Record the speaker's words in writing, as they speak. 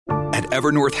At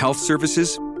Evernorth Health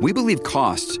Services, we believe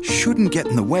costs shouldn't get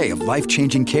in the way of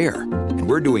life-changing care, and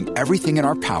we're doing everything in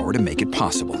our power to make it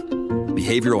possible.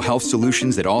 Behavioral health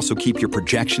solutions that also keep your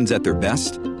projections at their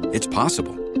best? It's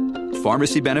possible.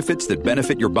 Pharmacy benefits that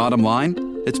benefit your bottom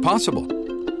line? It's possible.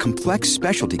 Complex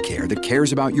specialty care that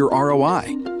cares about your ROI?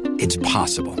 It's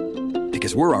possible.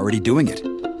 Because we're already doing it.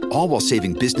 All while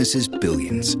saving businesses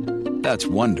billions. That's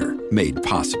Wonder made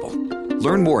possible.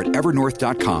 Learn more at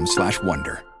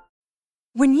evernorth.com/wonder.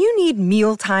 When you need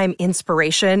mealtime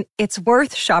inspiration, it's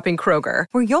worth shopping Kroger,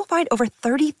 where you'll find over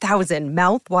 30,000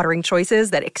 mouth-watering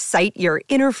choices that excite your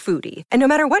inner foodie. And no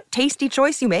matter what tasty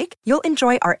choice you make, you'll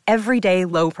enjoy our everyday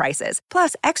low prices,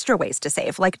 plus extra ways to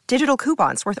save, like digital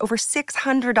coupons worth over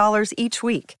 $600 each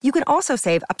week. You can also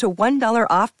save up to $1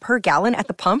 off per gallon at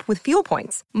the pump with fuel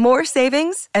points. More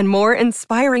savings and more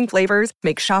inspiring flavors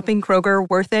make shopping Kroger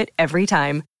worth it every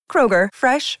time. Kroger,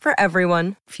 fresh for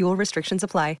everyone. Fuel restrictions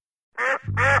apply.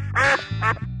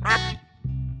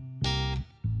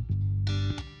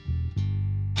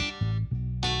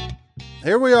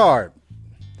 Here we are.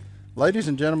 Ladies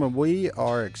and gentlemen, we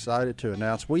are excited to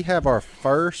announce we have our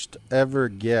first ever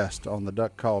guest on the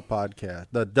Duck Call podcast,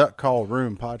 the Duck Call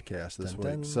Room podcast this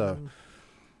week. So,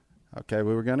 okay,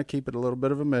 we were going to keep it a little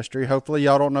bit of a mystery. Hopefully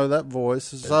y'all don't know that voice.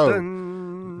 So,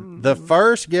 the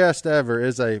first guest ever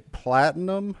is a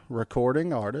platinum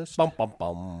recording artist. Bum, bum,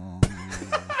 bum.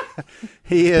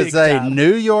 He is a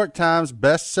New York Times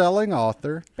best-selling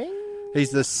author. Bing.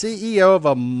 He's the CEO of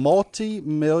a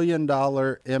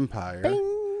multi-million-dollar empire. Bing.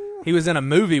 He was in a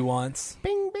movie once.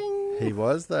 Bing, bing. He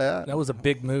was that. That was a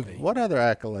big movie. What other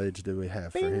accolades do we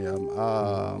have for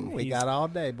him? We got all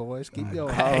day, boys. Keep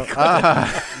going.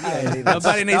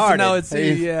 Nobody needs to know it's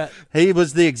you yet. He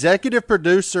was the executive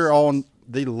producer on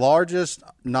the largest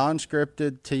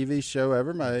non-scripted TV show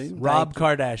ever made. Rob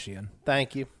Kardashian.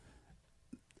 Thank you.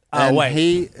 And wait.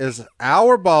 he is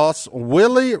our boss.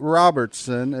 Willie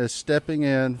Robertson is stepping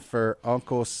in for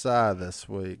Uncle Si this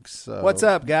week. So, What's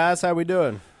up, guys? How we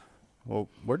doing? well,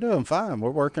 we're doing fine. We're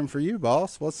working for you,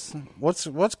 boss. What's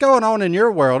going on in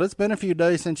your world? It's been a few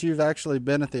days since you've actually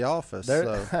been at the office.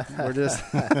 So we're just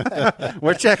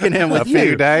we're checking in with you. A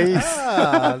few days.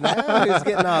 Oh, now he's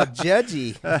getting all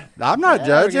judgy. I'm not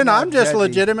judging. all I'm just judgy.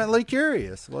 legitimately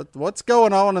curious. What's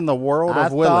going on in the world I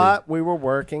of Willie? thought we were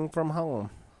working from home.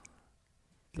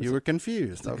 You were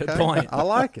confused. Okay, good point. I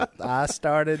like it. I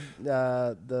started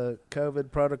the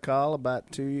COVID protocol about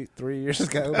 2-3 years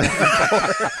ago.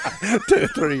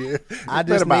 2-3 years. I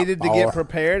just needed to get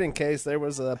prepared in case there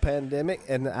was a pandemic,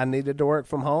 and I needed to work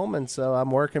from home, and so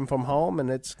I'm working from home, and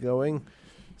it's going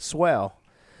swell.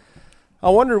 I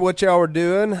wondered what y'all were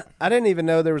doing. I didn't even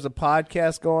know there was a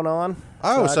podcast going on.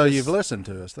 Oh, so I you've listened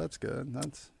to us. That's good.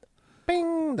 That's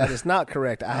Bing! That is not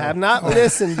correct. I have not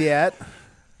listened yet.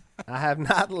 I have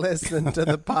not listened to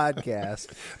the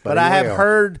podcast, but I have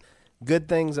heard good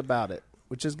things about it,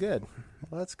 which is good.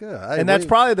 well, that's good. Hey, And that's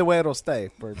probably the way it'll stay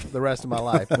for the rest of my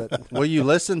life. But Will you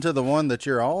listen to the one that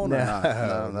you're on or not?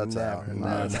 No, that's never.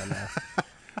 out. No.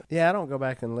 Yeah, I don't go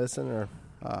back and listen or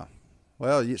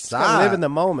Well, you gotta live in the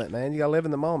moment, man. You gotta live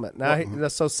in the moment. Now,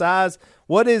 so size.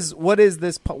 What is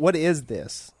this? What is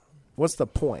this? What's the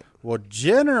point? Well,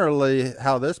 generally,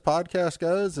 how this podcast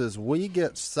goes is we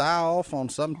get Si off on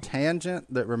some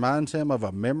tangent that reminds him of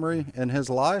a memory in his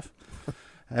life,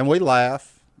 and we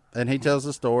laugh, and he tells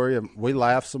the story, and we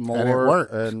laugh some more. And it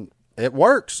works. And it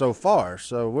works so far.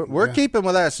 So we're keeping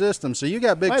with that system. So you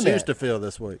got big Wait a shoes minute. to fill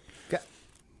this week.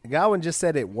 Godwin just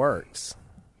said it works,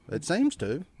 It seems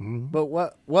to. but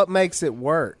what makes it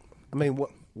work? I mean,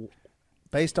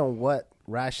 based on what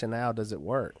rationale does it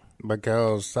work?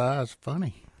 Because Si's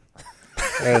funny.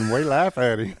 And we laugh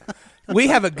at him. We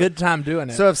have a good time doing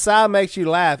it. So if Si makes you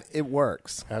laugh, it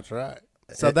works. That's right.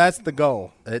 So that's the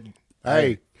goal.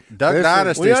 Hey, Duck this is-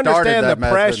 Dynasty We started understand that the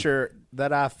method. pressure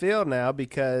that I feel now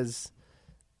because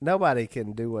nobody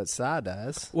can do what Si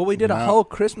does well, we did a whole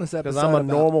Christmas because episode I'm a about,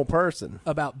 normal person.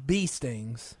 about bee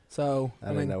stings. So I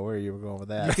didn't know where you were going with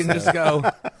that. you can just go.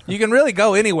 You can really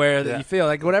go anywhere that you feel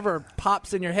like. Whatever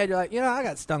pops in your head, you're like, I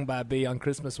got stung by a bee on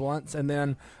Christmas once, and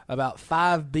then about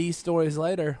 5 bee stories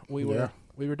later, we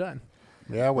were done.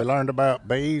 Yeah, we learned about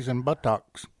bees and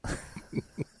buttocks.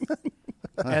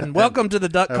 And welcome to the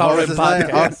Duck And Call what Room was his name?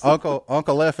 podcast.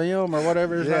 Uncle FM or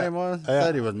whatever his name was.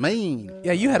 Said he was mean.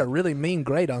 Yeah, you had a really mean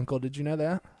great uncle. Did you know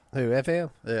that? Who, FM?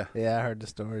 Yeah. Yeah, I heard the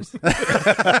stories.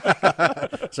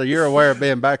 So you're aware of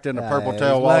being backed in a purple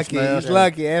tail wasp nest. He's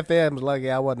lucky. FM's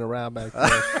lucky I wasn't around back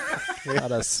then.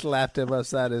 I'd have slapped him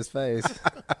upside his face.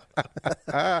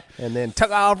 And then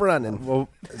took off running. Well,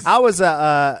 I was,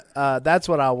 that's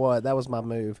what I was. That was my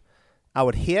move. I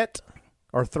would hit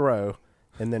or throw,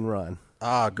 and then run.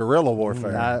 Guerrilla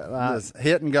warfare. Just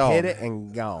hit and go. Hit it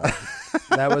and gone.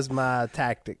 That was my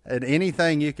tactic. And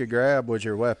anything you could grab was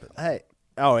your weapon. Hey,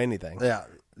 anything. Yeah.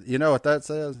 You know what that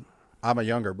says? I'm a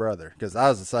younger brother because I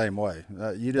was the same way.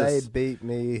 They beat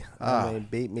me.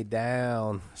 Beat me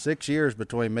down. 6 years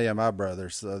between me and my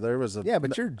brothers. So there was a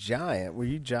but you're giant. Were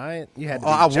you giant? You had to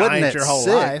be I giant wouldn't at your whole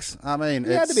 6. life. I mean,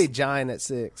 You had to be giant at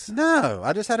 6. No,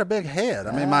 I just had a big head.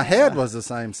 I mean, my head was the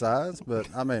same size, but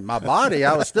I mean, my body,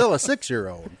 I was still a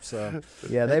 6-year-old. So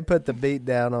yeah, they put the beat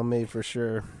down on me for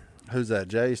sure. Who's that?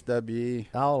 Jace, W.E.?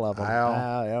 All of them.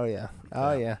 Al.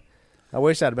 Oh yeah. I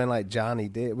wish I'd have been like Johnny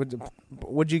did.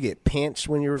 Would you get pinched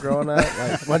when you were growing up?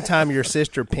 Like one time your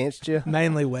sister pinched you?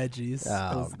 Mainly wedgies.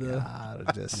 Oh,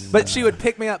 God. But she would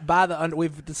pick me up by the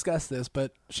we've discussed this,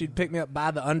 but she'd pick me up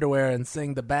by the underwear and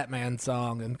sing the Batman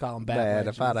song and call them Batman.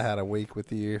 If I'd have had a week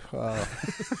with you,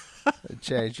 it'd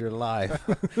change your life.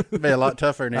 It'd be a lot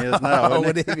tougher than it is now.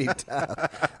 Would it be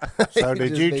tough? So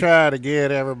did you try to get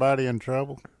everybody in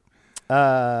trouble?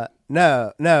 No,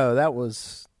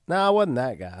 I wasn't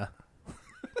that guy.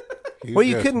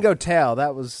 You couldn't go tell.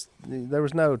 There was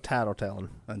no title telling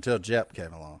Until Jep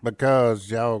came along. Because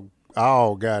y'all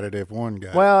all got it if one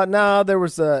got it. Well, no, it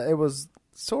was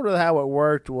sort of how it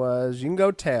worked was you can go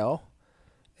tell,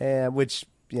 and which,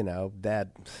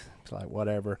 Dad, it's like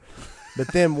whatever. But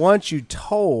then once you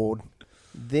told,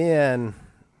 then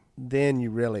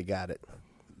you really got it.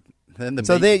 Then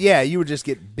you would just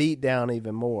get beat down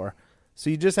even more. So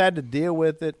you just had to deal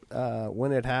with it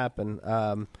when it happened.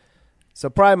 So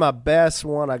probably my best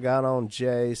one I got on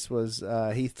Jace was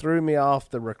he threw me off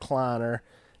the recliner,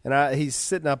 and he's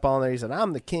sitting up on there. He said,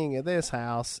 "I'm the king of this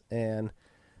house." And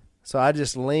so I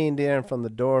just leaned in from the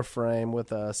door frame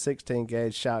with a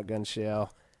 16-gauge shotgun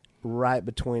shell right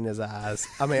between his eyes.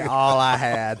 I mean, all I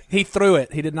had. He threw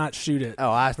it. He did not shoot it.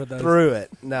 Oh, I threw it.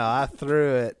 No, I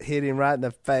threw it, hit him right in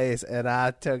the face, and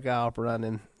I took off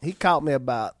running. He caught me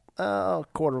about a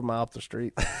quarter of a mile up the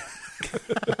street.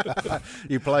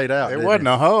 You played out. It wasn't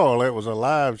a hole. It was a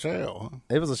live shell.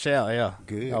 It was a shell, yeah.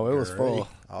 Good. Oh, it was full.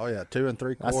 Oh, yeah, 2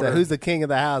 3/4. I said, "Who's the king of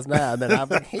the house now?" And then I was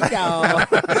like, "He gone."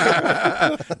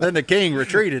 Then the king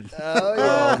retreated.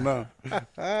 Oh, no.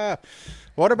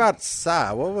 What about Si?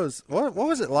 What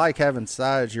was it like having Si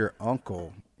as your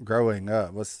uncle growing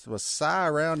up? Was Si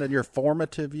around in your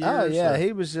formative years? Oh yeah,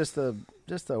 he was just a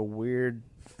weirdo.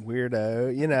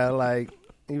 Like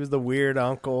he was the weird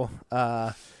uncle.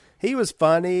 He was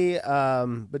funny,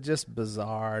 but just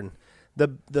bizarre. And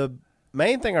the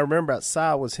main thing I remember about Si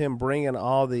was him bringing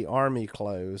all the Army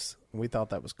clothes. We thought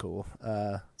that was cool.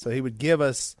 So he would give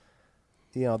us,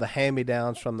 the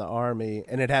hand-me-downs from the Army,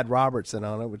 and it had Robertson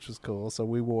on it, which was cool. So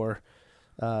we wore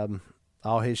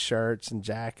all his shirts and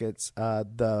jackets.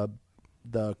 The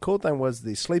cool thing was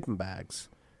the sleeping bags.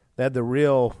 They had the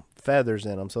real feathers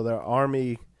in them, so they're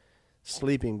Army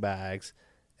sleeping bags.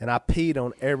 And I peed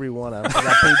on every one of them because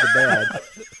I peed the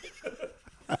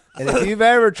bed. And if you've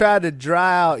ever tried to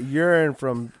dry out urine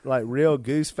from like real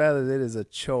goose feathers, it is a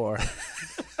chore.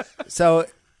 So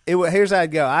here's how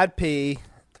I'd go. I'd pee,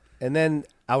 and then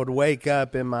I would wake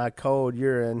up in my cold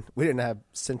urine. We didn't have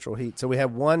central heat, so we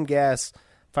had one gas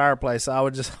fireplace. So I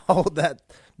would just hold that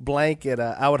blanket.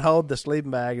 I would hold the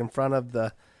sleeping bag in front of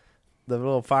the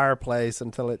little fireplace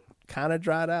until it kind of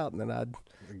dried out, and then I'd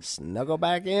snuggle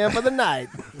back in for the night.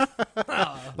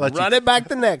 Run it back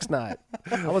the next night.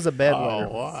 I was a bedwetter.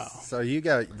 Oh, wow. So you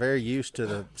got very used to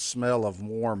the smell of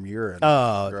warm urine.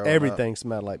 Oh, everything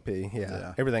smelled like pee.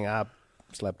 Yeah. Everything I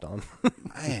slept on.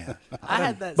 Man. I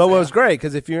had that. But what was great,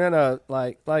 because if you're in a,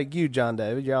 like you, John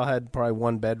David, y'all had probably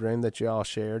one bedroom that you all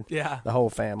shared. Yeah. The whole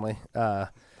family.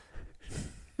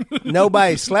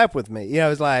 Nobody slept with me. It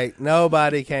was like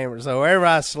nobody came. So wherever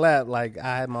I slept, like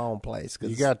I had my own place.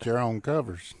 You got your own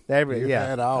covers.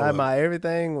 Had all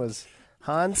everything was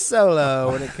Han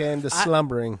Solo when it came to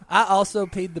slumbering. I also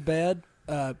peed the bed.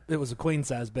 It was a queen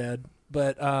size bed,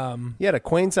 but you had a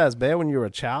queen size bed when you were a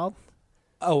child.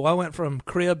 Oh, I went from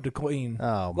crib to queen.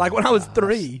 Oh, like when I was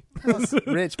 3.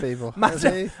 Rich people. My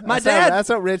dad. That's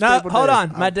what rich people do. Hold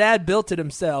on. My dad built it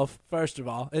himself. First of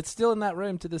all, it's still in that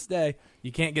room to this day.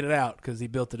 You can't get it out because he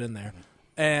built it in there.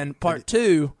 And part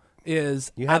 2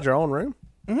 is you had your own room.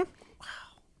 Mm-hmm. Wow.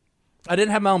 I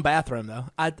didn't have my own bathroom though.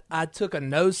 I took a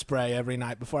nose spray every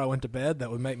night before I went to bed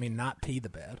that would make me not pee the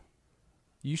bed.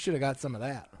 You should have got some of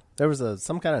that. There was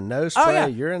some kind of nose spray,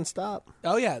 urine stop.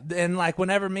 Oh, yeah. And, like,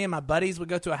 whenever me and my buddies would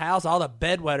go to a house, all the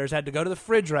bedwetters had to go to the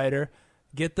refrigerator,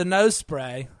 get the nose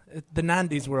spray. The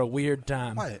 90s were a weird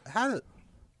time. Wait, how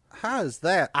is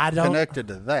that connected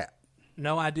to that?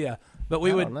 No idea. But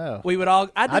we would know. we would all.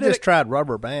 I just tried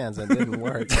rubber bands and it didn't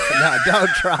work. No, don't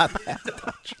try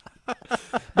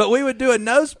that. But we would do a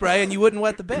nose spray and you wouldn't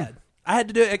wet the bed. I had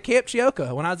to do it at Camp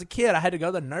Chioka. When I was a kid, I had to go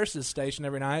to the nurse's station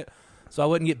every night so I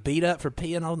wouldn't get beat up for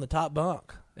peeing on the top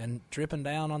bunk and dripping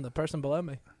down on the person below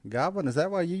me. Goblin, is that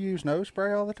why you use nose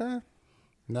spray all the time?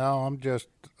 No, I'm just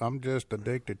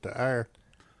addicted to air.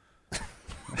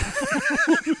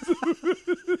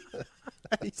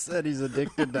 He said he's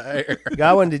addicted to air.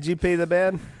 Godwin, did you pee the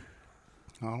bed?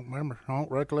 I don't remember. I don't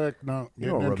recollect. No, You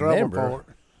getting don't in trouble remember. for it.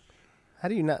 How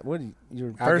do you not? What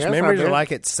your I first guess I memories are did.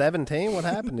 like at 17? What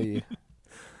happened to you?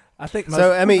 I think most,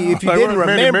 So I mean, if you There didn't weren't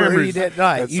many remember, you memories didn't.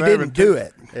 Right, at you didn't do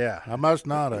 17. it. Yeah, I must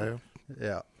not have.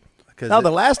 yeah. No,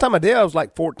 the last time I did, I was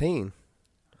like 14.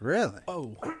 Really?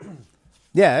 oh,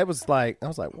 Yeah, it was like I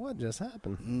was like, what just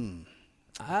happened?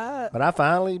 But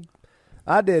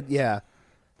I did. Yeah,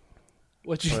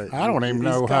 what you? I don't even He's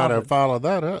know how to confident. follow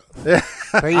that up. I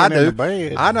Peeing in do. the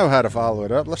bed. I know how to follow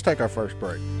it up. Let's take our first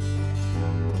break.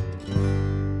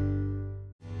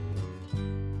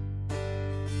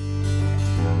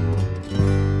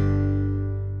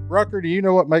 Rucker, do you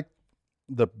know what make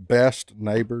the best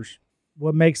neighbors?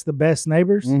 What makes the best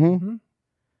neighbors? Mm-hmm.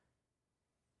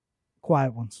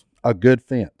 Quiet ones. A good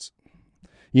fence.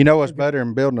 You know what's better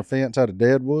than building a fence out of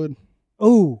dead wood?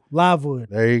 Ooh, live wood.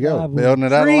 There you go. Live wood. Building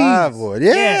it out of Trees. live wood.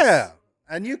 Yeah. Yes.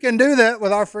 And you can do that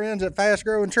with our friends at Fast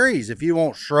Growing Trees. If you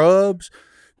want shrubs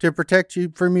to protect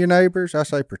you from your neighbors, I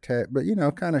say protect, but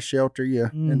kind of shelter you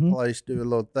in place, do a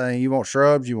little thing. You want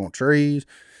shrubs, you want trees,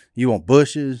 you want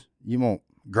bushes, you want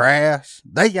grass.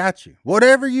 They got you.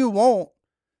 Whatever you want,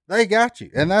 they got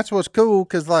you. And that's what's cool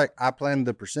because, like, I planted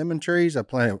the persimmon trees. I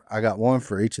got one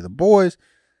for each of the boys.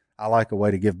 I like a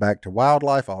way to give back to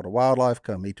wildlife. All the wildlife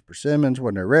come eat the persimmons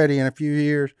when they're ready in a few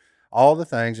years. All the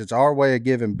things. It's our way of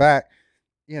giving back,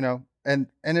 and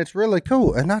it's really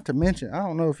cool. And not to mention, I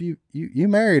don't know if you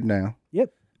married now.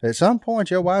 Yep. At some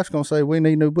point, your wife's going to say, we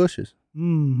need new bushes.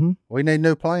 Mm-hmm. We need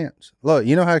new plants. Look,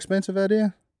 you know how expensive that is?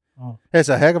 Oh. It's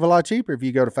a heck of a lot cheaper if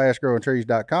you go to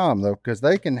fastgrowingtrees.com, though, because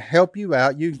they can help you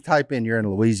out. You can type in you're in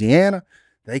Louisiana.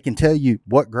 They can tell you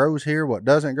what grows here, what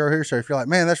doesn't grow here. So if you're like,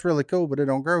 man, that's really cool, but it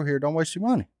don't grow here, don't waste your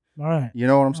money. All right. You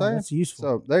know what I'm saying? That's useful.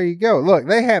 So there you go. Look,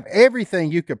 they have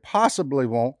everything you could possibly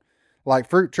want, like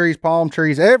fruit trees, palm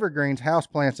trees, evergreens,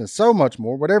 houseplants, and so much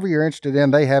more. Whatever you're interested in,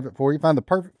 they have it for you. Find the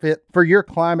perfect fit for your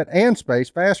climate and space.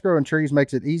 Fast Growing Trees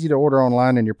makes it easy to order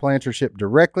online, and your plants are shipped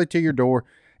directly to your door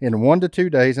in 1 to 2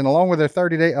 days. And along with their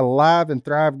 30-day Alive and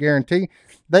Thrive guarantee,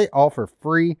 they offer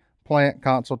free plant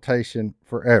consultation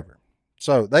forever.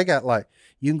 So they got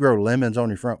you can grow lemons on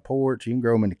your front porch. You can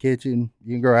grow them in the kitchen.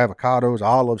 You can grow avocados,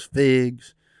 olives,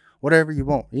 figs, whatever you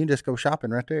want. You can just go shopping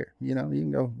right there. You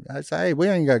can go, I say, hey, we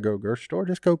ain't got to go to the grocery store.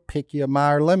 Just go pick you a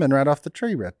Meyer lemon right off the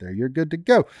tree right there. You're good to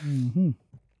go. Mm-hmm.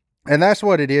 And that's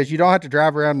what it is. You don't have to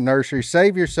drive around the nursery.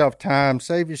 Save yourself time.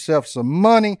 Save yourself some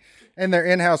money. And their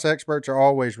in-house experts are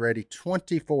always ready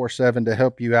 24/7 to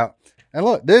help you out. And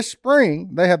look, this spring,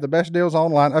 they have the best deals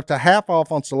online, up to half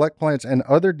off on select plants and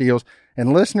other deals.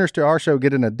 And listeners to our show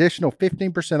get an additional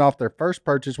 15% off their first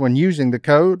purchase when using the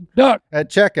code Duck. at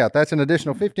checkout. That's an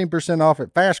additional 15% off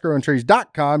at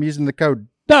fastgrowingtrees.com using the code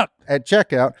Duck. at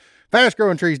checkout.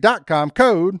 Fastgrowingtrees.com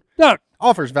code Duck.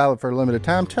 offers valid for a limited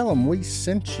time. Tell them we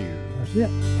sent you. That's it.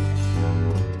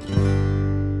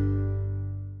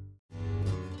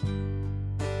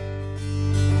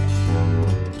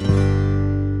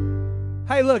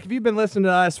 Hey, look, if you've been listening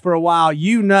to us for a while,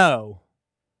 you know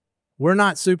we're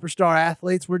not superstar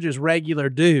athletes. We're just regular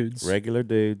dudes Regular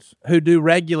dudes. who do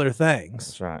regular things.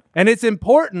 That's right. And it's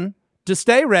important to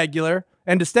stay regular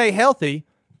and to stay healthy,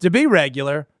 to be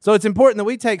regular. So it's important that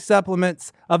we take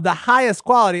supplements of the highest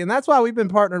quality. And that's why we've been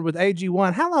partnered with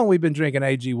AG1. How long have we been drinking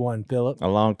AG1, Philip? A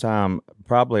long time,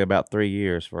 probably about 3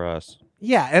 years for us.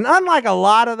 Yeah, and unlike a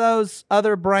lot of those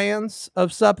other brands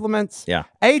of supplements, Yeah.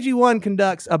 AG1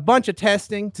 conducts a bunch of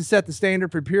testing to set the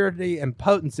standard for purity and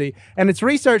potency, and it's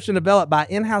researched and developed by an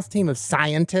in-house team of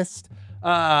scientists,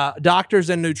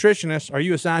 doctors, and nutritionists. Are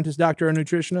you a scientist, doctor, or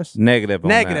nutritionist? Negative on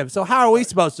Negative. So how are we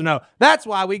supposed to know? That's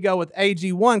why we go with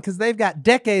AG1, because they've got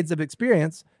decades of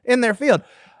experience in their field.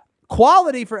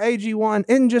 Quality for AG1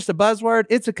 isn't just a buzzword.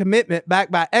 It's a commitment backed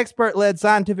by expert-led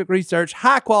scientific research,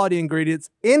 high-quality ingredients,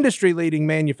 industry-leading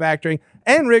manufacturing,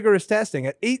 and rigorous testing.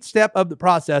 At each step of the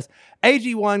process,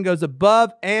 AG1 goes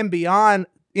above and beyond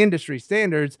industry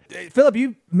standards. Philip,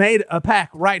 you made a pack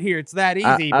right here. It's that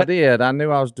easy. I did. I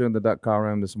knew I was doing the duck call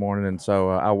room this morning, and so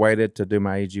I waited to do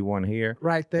my AG1 here.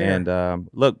 Right there. And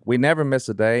look, we never miss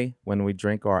a day when we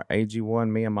drink our AG1,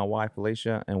 me and my wife,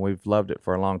 Alicia, and we've loved it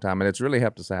for a long time, and it's really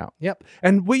helped us out. Yep.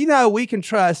 And we know we can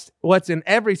trust what's in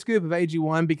every scoop of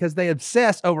AG1 because they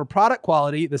obsess over product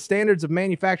quality, the standards of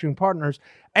manufacturing partners,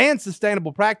 and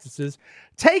sustainable practices.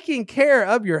 Taking care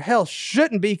of your health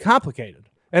shouldn't be complicated.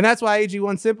 And that's why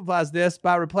AG1 simplifies this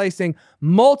by replacing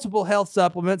multiple health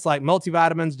supplements like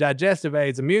multivitamins, digestive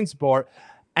aids, immune support,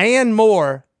 and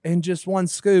more in just one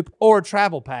scoop or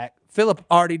travel pack. Philip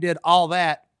already did all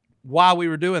that while we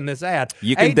were doing this ad.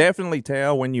 You can definitely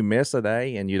tell when you miss a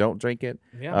day and you don't drink it.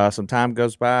 Yeah. Some time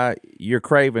goes by, you're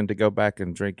craving to go back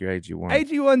and drink your AG1.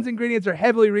 AG1's ingredients are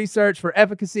heavily researched for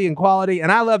efficacy and quality,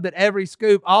 and I love that every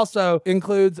scoop also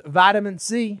includes vitamin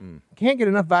C. Can't get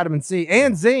enough vitamin C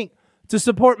and zinc to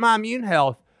support my immune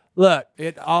health. Look,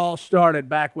 it all started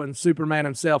back when Superman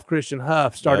himself, Christian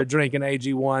Huff, started drinking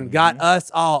AG1, got us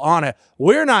all on it.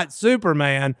 We're not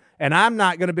Superman, and I'm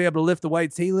not going to be able to lift the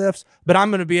weights he lifts, but I'm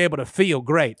going to be able to feel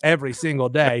great every single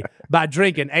day by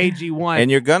drinking AG1. And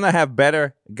you're going to have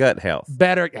better gut health.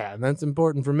 Yeah, that's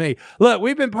important for me. Look,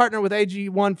 we've been partnered with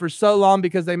AG1 for so long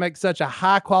because they make such a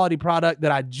high-quality product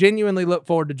that I genuinely look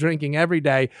forward to drinking every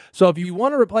day. So if you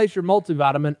want to replace your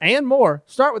multivitamin and more,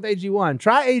 start with AG1.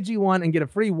 Try AG1 and get a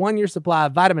free 1-year supply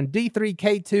of vitamin D3,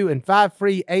 K2, and 5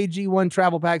 free AG1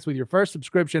 travel packs with your first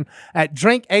subscription at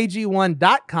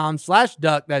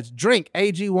drinkag1.com/duck. That's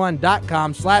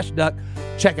drinkag1.com/duck.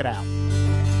 Check it out.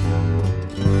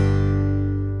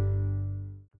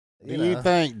 Do you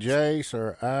think Jace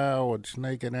or Al would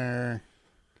sneak in there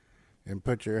and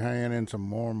put your hand in some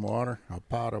warm water, a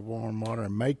pot of warm water,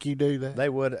 and make you do that? They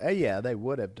would. Yeah, they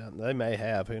would have done. They may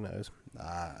have. Who knows?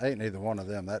 Ain't neither one of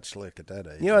them that slick at that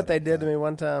age. You know what they did to me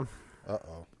one time?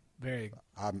 Uh-oh. Very,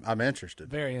 I'm interested.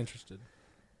 very interested.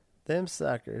 Them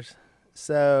suckers.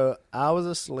 So I was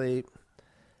asleep.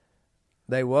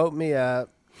 They woke me up,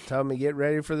 told me get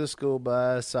ready for the school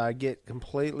bus. So I get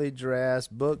completely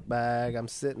dressed, book bag. I'm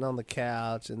sitting on the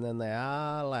couch, and then they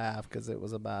all laugh because it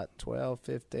was about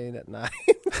 12:15 at night.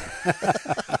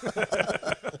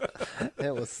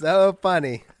 It was so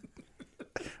funny.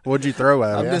 What'd you throw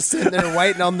at I'm him? just sitting there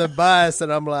waiting on the bus,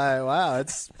 and I'm like, wow,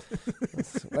 it's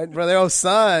waiting for their old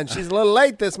son. She's a little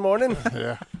late this morning.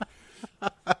 Yeah.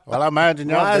 Well, I imagine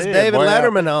y'all Why is did. David Well,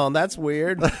 Letterman on? That's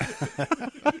weird.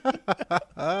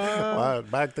 Well,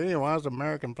 back then, why was the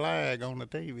American flag on the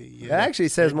TV? It actually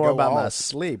says It'd more go about my off.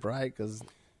 sleep, right? Because,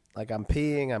 like, I'm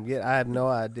peeing, I have no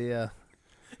idea.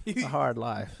 It's a hard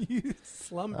life.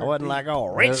 Slumber. I wasn't like,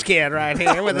 rich kid right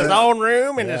here with his own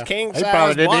room and his king He size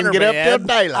probably didn't even get up till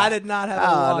daylight. I did not have a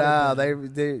Oh water. no,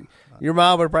 they your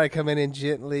mom would probably come in and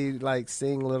gently like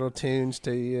sing little tunes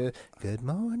to you. Good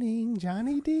morning,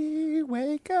 Johnny D.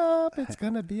 Wake up! It's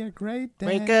gonna be a great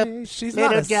day. Wake up, She's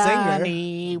not a singer.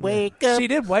 Johnny, wake up. She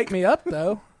did wake me up,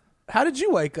 though. How did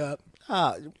you wake up?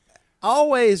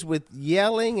 Always with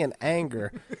yelling and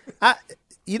anger.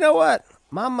 You know what?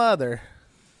 My mother,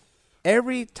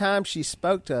 every time she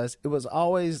spoke to us, it was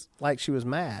always like she was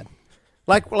mad.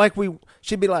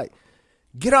 She'd be like,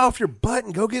 "Get off your butt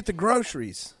and go get the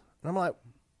groceries." And I'm like,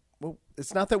 well,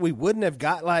 it's not that we wouldn't have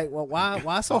got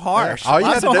why so harsh? All you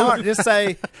Why had to so do- hard? Just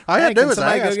say, All you had to hey, do can was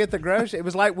somebody go ask. get the groceries? It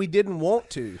was like we didn't want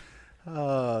to.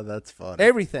 Oh, that's funny.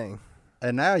 Everything.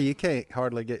 And now you can't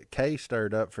hardly get Kay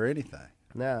stirred up for anything.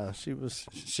 No, she was.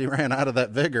 She ran out of that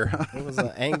vigor. Huh? It was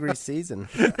an angry season.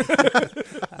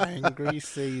 Angry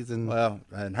season. Well,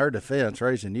 in her defense,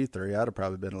 raising you three, I'd have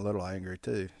probably been a little angry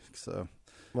too. So,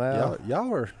 Well, y'all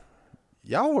were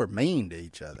mean to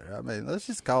each other. I mean, let's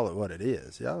just call it what it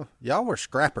is. Y'all were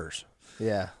scrappers.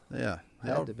 yeah. Yeah,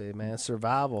 Had y'all to be, man.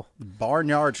 Survival.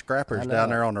 barnyard scrappers I know. down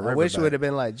there on the river. I wish it would have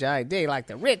been like Johnny D, like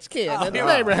the rich kid in the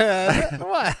neighborhood.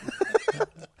 What?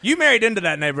 You married into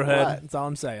that neighborhood. What? That's all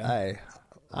I'm saying. Hey,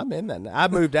 I'm in that. I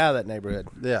moved out of that neighborhood.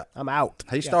 Yeah, I'm out.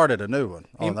 he started a new one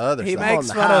on the other he side. makes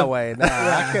on the fun of- highway. No,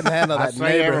 I couldn't handle I that say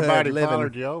neighborhood everybody living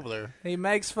followed you over there. He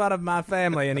makes fun of my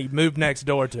family, and he moved next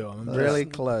door to him. really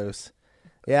close.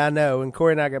 Yeah, I know. When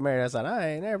Corey and I got married, I said, I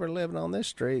ain't ever living on this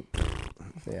street.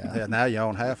 Yeah. Yeah, now you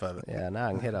own half of it. Yeah, now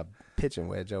I can hit a pitching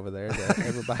wedge over there to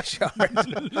everybody's yard.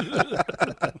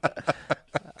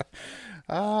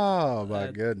 Oh my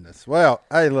goodness. Well,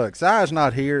 hey, look, Si's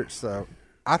not here, so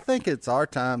I think it's our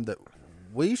time that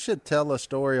we should tell a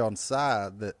story on Si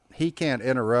that he can't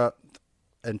interrupt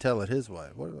and tell it his way.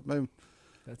 What I mean,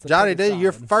 That's a Johnny pretty D,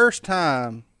 your solid. first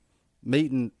time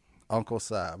meeting Uncle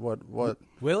Si. What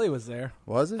Willie was there.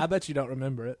 was it? I bet you don't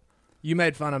remember it. You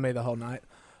made fun of me the whole night.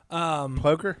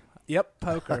 Poker? Yep,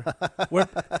 poker.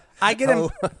 I get him.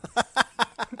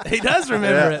 He does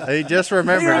remember it. He just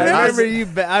remembered He it.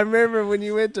 remembers I remember when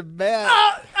you went to bed.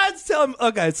 I'd tell him.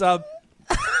 Okay, so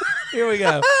here we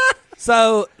go.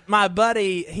 So my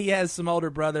buddy, he has some older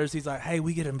brothers. He's like, hey,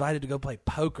 we get invited to go play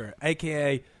poker,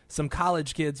 a.k.a. some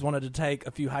college kids wanted to take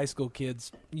a few high school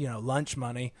kids, lunch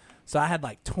money. So I had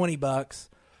like $20.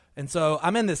 And so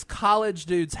I'm in this college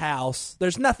dude's house.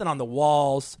 There's nothing on the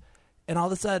walls. And all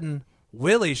of a sudden,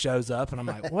 Willie shows up. And I'm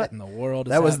like, what in the world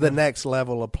is That was happening? the next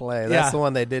level of play. That's Yeah. the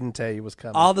one they didn't tell you was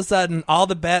coming. All of a sudden, all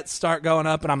the bets start going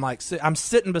up. And I'm like, I'm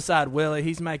sitting beside Willie.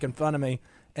 He's making fun of me.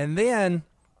 And then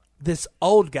this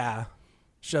old guy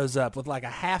shows up with like a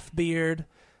half beard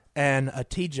and a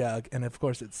tea jug, and of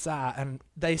course it's Cy, and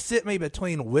they sit me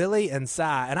between Willie and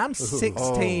Cy, and I'm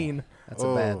 16 That's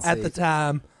a bad at the seat.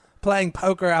 time playing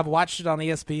poker. I've watched it on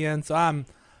ESPN, so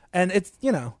and it's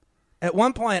at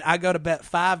one point I go to bet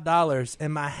 $5,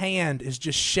 and my hand is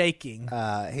just shaking.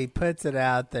 He puts it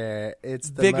out there. It's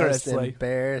the Vigorously. most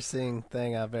embarrassing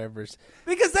thing I've ever seen.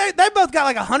 Because they both got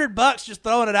like $100 just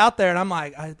throwing it out there, and I'm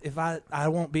like, I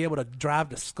won't be able to drive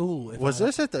to school. Was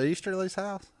this at the Easterly's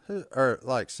house? Or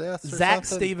like Seth's or Zach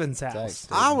something? Stevens' house?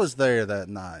 I was there that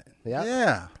night. Yeah.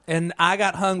 Yeah. And I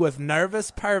got hung with nervous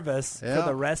Purvis Yeah. for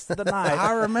the rest of the night.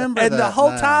 I remember and that the whole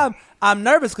now. time I'm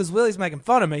nervous because Willie's making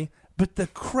fun of me. But the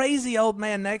crazy old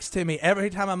man next to me, every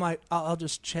time I'm like, I'll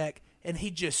just check, and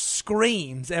he just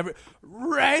screams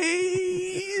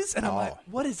raise, and I'm like,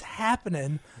 what is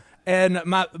happening? And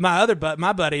my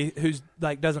buddy, who's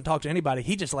like doesn't talk to anybody,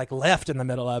 he just like left in the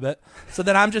middle of it. So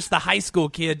then I'm just the high school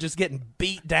kid just getting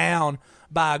beat down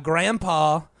by a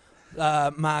grandpa,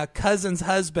 my cousin's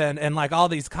husband, and like all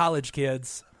these college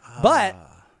kids. But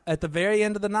at the very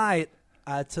end of the night,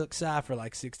 I took Cy for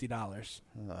like $60.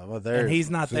 And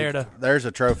he's not there to. There's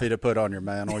a trophy to put on your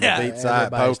mantle. Yeah. You beat Cy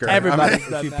at poker. Everybody-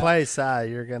 If you play Cy,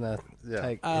 you're gonna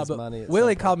take his But money. At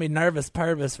Willie some point. called me Nervous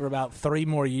Purvis for about 3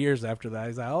 more years after that.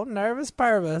 He's like, oh, Nervous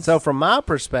Purvis. So from my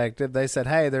perspective, they said,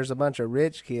 "Hey, there's a bunch of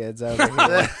rich kids over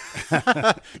here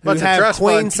who Bunch of have trust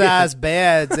fund queen size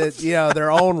beds at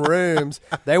their own rooms.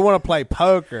 They want to play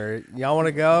poker. Y'all want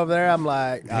to go over there?" I'm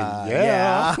like,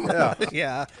 "Yeah,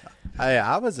 yeah." Hey,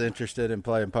 I was interested in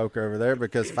playing poker over there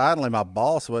because finally my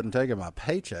boss wasn't taking my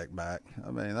paycheck back.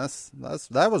 I mean,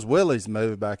 that was Willie's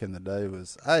move back in the day.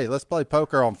 Was, hey, let's play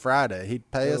poker on Friday.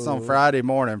 He'd pay us on Friday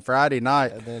morning, Friday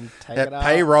night, And then take that it out.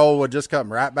 payroll would just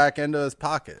come right back into his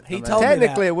pocket. He told me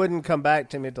Technically, that. it wouldn't come back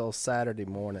to me until Saturday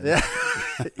morning.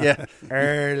 yeah.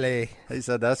 Early. He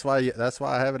said that's why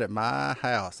I have it at my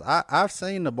house. I've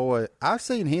seen the boy. I've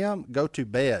seen him go to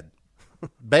bed.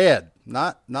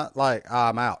 Not like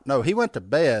I'm out. No, he went to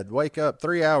bed, wake up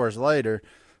 3 hours later,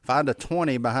 find a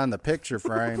 20 behind the picture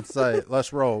frame, say,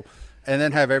 let's roll, and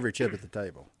then have every chip at the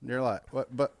table. And you're like,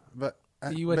 what? But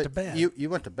You went to bed. You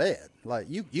went to bed. Like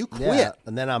you quit. Yeah,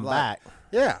 and then I'm Like, back.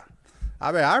 Yeah.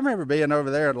 I mean, I remember being over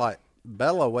there like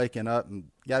Bella waking up and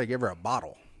got to give her a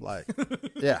bottle. Like,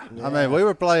 yeah. I mean, we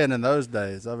were playing in those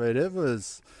days. I mean, it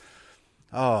was,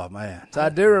 oh man. So I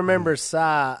do remember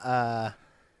Cy.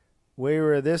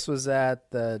 This was at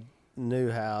the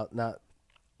new house, not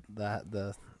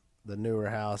the newer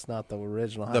house, not the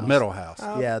original house. The middle house.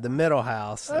 Yeah, the middle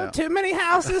house. Too many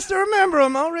houses to remember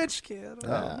them. I'm a rich kid.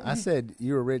 I said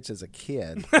you were rich as a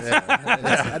kid.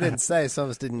 I didn't say some of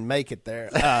us didn't make it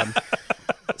there.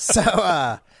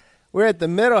 So we're at the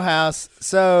middle house.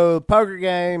 So poker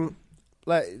game,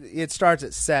 like it starts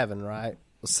at 7, right?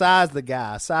 Well, Cy's the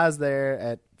guy. Cy's there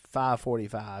at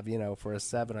 5:45. For a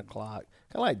 7 o'clock.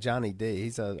 Kind of like Johnny D.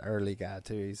 He's an early guy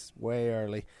too. He's way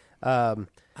early.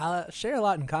 I share a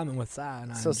lot in common with Cy.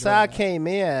 And I So enjoy Cy that. came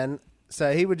in,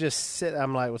 so he would just sit.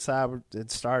 I'm like, well, Cy,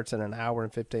 it starts in an hour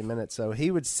and 15 minutes. So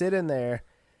he would sit in there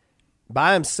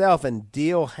by himself and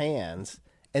deal hands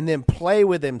and then play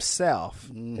with himself.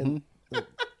 And,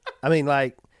 I mean,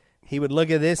 like, he would look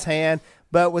at this hand.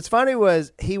 But what's funny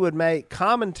was he would make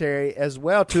commentary as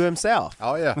well to himself.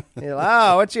 Oh yeah. You're like,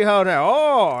 oh, what you holding there?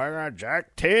 Oh, I got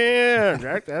Jack 10.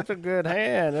 Jack, that's a good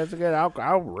hand. That's a good.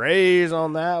 I'll raise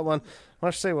on that one.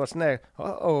 Let's see what's next.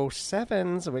 Oh,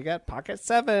 7s. We got pocket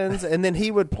 7s. And then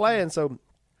he would play. And so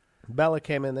Bella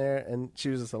came in there, and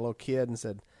she was just a little kid and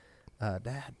said,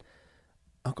 Dad,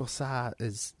 Uncle Cy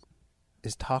is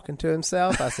talking to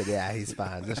himself. I said, yeah, he's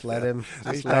fine. Just let him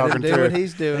do what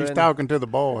he's doing. He's talking to the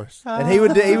boys. And he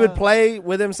would play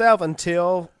with himself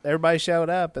until everybody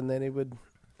showed up, and then he would.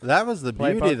 That was the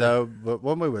Play beauty, poker. though. But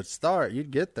when we would start,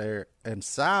 you'd get there, and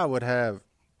Cy would have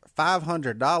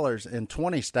 $500 in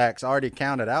 20 stacks already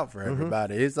counted out for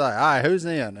everybody. He's like, all right, who's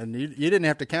in? And you didn't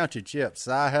have to count your chips.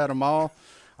 Cy had them all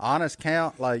honest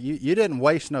count, like you didn't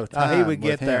waste no time. He would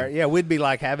get with there. him. Yeah, we'd be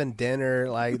like having dinner,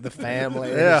 like the family.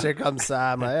 Yeah. And here comes Si.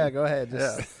 I'm like, yeah, go ahead.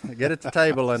 Just Get at the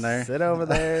table in there. sit over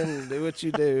there and do what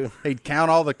you do. He'd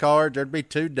count all the cards. There'd be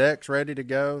 2 decks ready to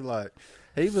go. Like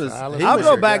he was. I'll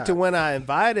go back to when I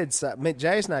invited Si.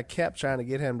 Jason. I kept trying to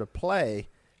get him to play,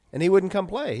 and he wouldn't come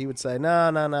play. He would say,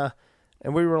 no.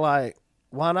 And we were like,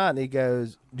 why not? And he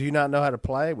goes, do you not know how to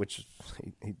play? Which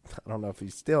I don't know if he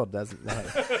still doesn't know.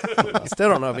 I still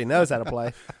don't know if he knows how to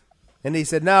play. And he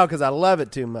said, no, because I love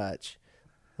it too much.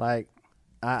 Like,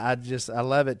 I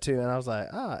love it too. And I was like,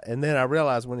 And then I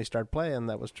realized when he started playing,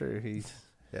 that was true. He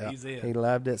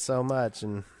loved it so much.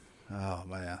 And oh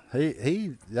man,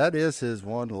 he that is his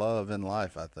one love in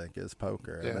life. I think is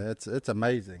poker. Yeah. And it's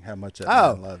amazing how much that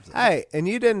man loves it. Hey, and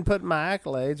you didn't put my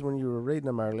accolades when you were reading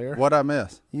them earlier. What I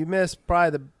miss? You missed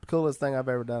probably the coolest thing I've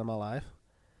ever done in my life.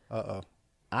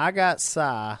 I got Si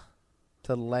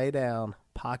to lay down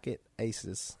pocket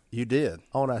aces You did.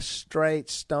 on a straight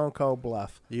stone cold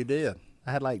bluff. You did.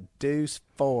 I had like deuce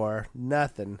 4,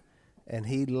 nothing, and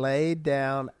he laid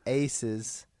down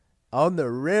aces on the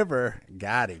river,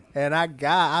 Got him. and I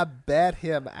bet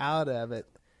him out of it,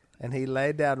 and he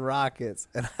laid down rockets,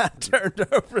 and I turned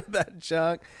over that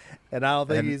junk, and I don't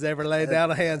think he's ever laid down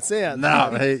a hand since.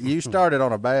 No, you started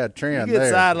on a bad you trend get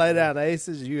there. side lay down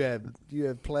aces, you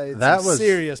have played That some was-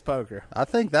 serious poker. I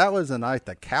think that was the night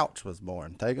the couch was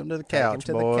born. Take him to the couch,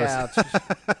 Take him to boys. the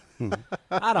couch.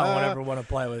 I don't ever want to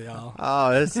play with y'all. Oh,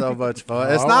 it's so much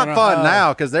fun. It's I not wanna- fun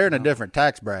now because they're in a different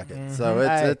tax bracket, so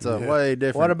it's a way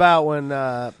different. What about when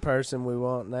person we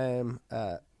won't name?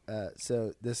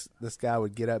 So this guy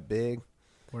would get up big,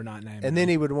 We're not naming. and then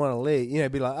he would want to leave. You know,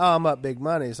 he'd be like, "Oh, I'm up big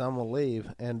money, so I'm gonna leave."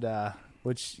 And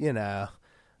which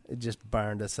it just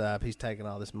burned us up. He's taking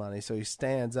all this money, so he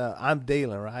stands up. I'm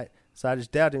dealing, right? So I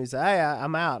just dealt him. He said, "Hey,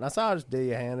 I'm out." And I said, "I'll just deal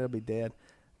your hand. It'll be dead."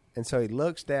 And so he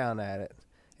looks down at it,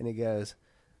 and he goes,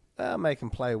 "I'll make him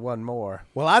play one more."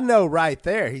 Well, I know right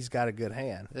there he's got a good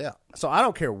hand. Yeah. So I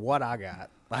don't care what I got.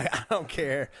 Like, I don't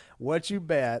care what you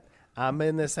bet. I'm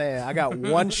in this hand. I got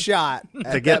one shot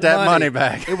To get that money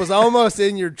back. It was almost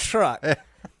in your truck.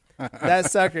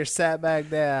 That sucker sat back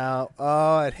down.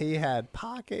 Oh, and he had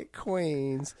pocket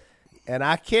queens. And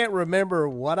I can't remember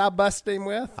what I busted him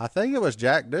with. I think it was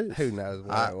Jack Deuce. Who knows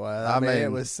what it was? I mean,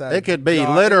 it was so it could be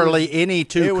gar- literally any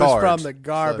 2 it cards. was from the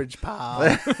garbage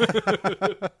pile.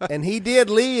 And he did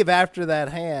leave after that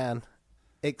hand,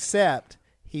 except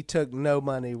he took no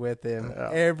money with him.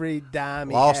 Every dime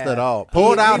he Lost had. it all.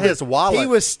 Pulled out was- his wallet. He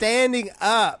was standing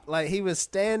up. Like, he was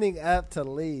standing up to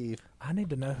leave. I need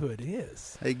to know who it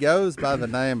is. He goes by the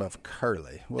name of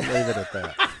Curly. We'll leave it at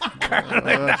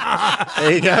that.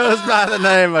 He goes by the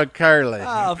name of Curly.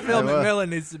 Oh, Phil McMillan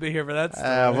needs to be here for that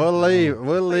story.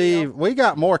 We'll leave. We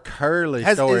got more Curly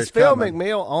Is stories Phil coming.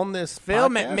 McMill on this Phil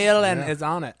podcast? McMillan is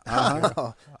on it.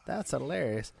 Oh, that's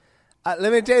hilarious.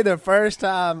 Let me tell you, the first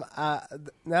time,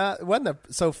 it wasn't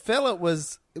so Philip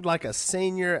was like a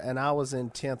senior, and I was in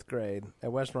 10th grade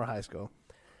at Westmore High School.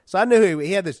 So I knew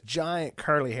he had this giant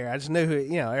curly hair. I just knew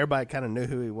who, everybody kind of knew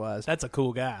who he was. That's a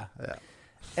cool guy. Yeah.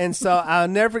 And so I'll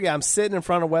never forget, I'm sitting in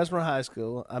front of Westmore High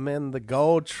School. I'm in the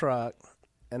gold truck,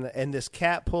 and this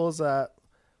cat pulls up.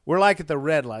 We're like at the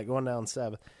red light going down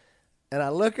 7th. And I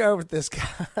look over at this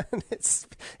guy, and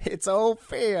it's old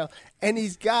Phil, and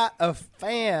he's got a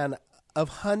fan of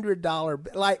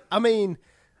 $100,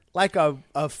 like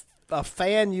a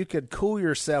fan you could cool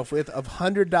yourself with of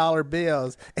 $100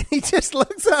 bills. And he just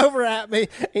looks over at me,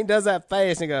 he does that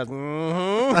face, and he goes,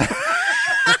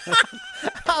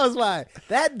 I was like,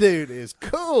 that dude is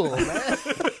cool, man.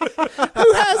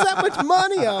 Who has that much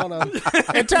money on him?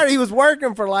 And turned, he was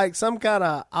working for like some kind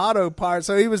of auto part,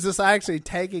 so he was just actually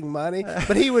taking money,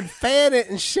 but he would fan it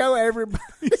and show everybody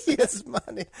his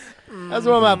money. That's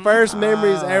one of my first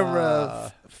memories ever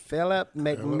of Philip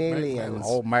McMillian.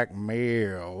 Old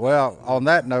McMill. Well, on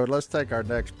that note, let's take our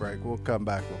next break. We'll come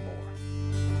back with more.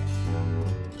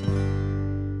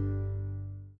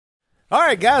 All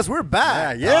right, guys, we're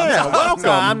back. Welcome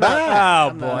I'm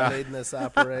back. I'm not leading this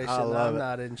operation. love I'm it.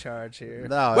 not in charge here.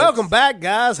 No, Welcome back,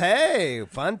 guys. Hey,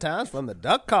 fun times from the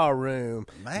Duck Call Room.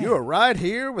 Man. You are right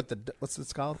here with the what's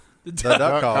this called? The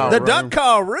duck call. The Duck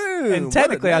Call Room. And What a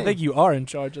technically, I name. think you are in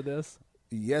charge of this.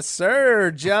 Yes,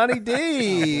 sir. Johnny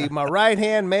D, my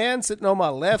right-hand man sitting on my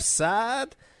left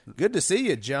side. Good to see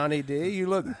you, Johnny D. You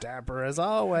look dapper as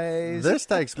always. This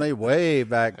takes me way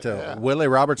back to Willie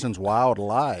Robertson's Wild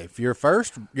Life. Your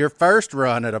first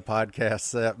run at a podcast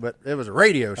set, but it was a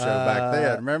radio show back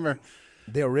then. Remember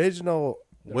The original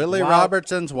Willie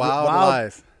Robertson's Wild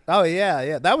Life? Oh,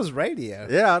 yeah. That was radio.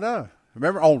 Yeah, I know.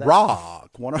 Remember on Rock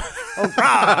Oh,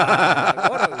 God.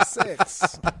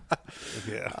 106.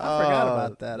 Yeah. I forgot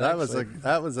about that.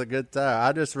 That was a good time.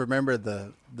 I just remember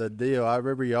the deal. I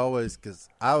remember you always, because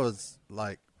I was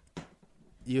like,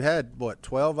 you had,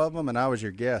 12 of them, and I was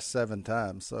your guest 7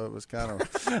 times, so it was kind of...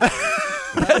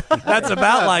 That's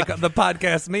about like the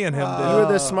podcast me and him did. You were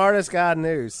the smartest guy in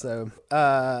news. So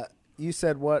you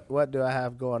said, what do I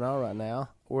have going on right now?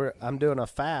 I'm doing a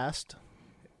fast.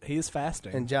 He is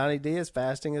fasting. And Johnny D is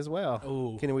fasting as well.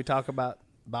 Ooh. Can we talk about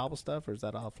Bible stuff, or is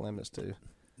that off limits too?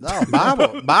 No,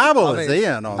 Bible is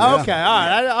in on that. Okay, all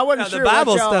right. I wasn't sure. The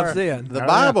Bible what y'all stuff's are. in. The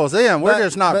Bible's in. We're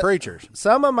just not preachers.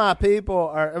 Some of my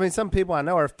people some people I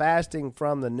know are fasting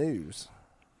from the news.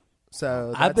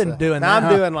 So I've been doing now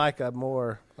that. I'm doing like a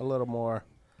little more.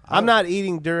 I'm not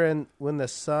eating when the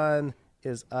sun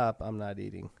is up. I'm not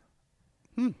eating.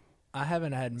 I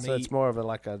haven't had meat. So it's more of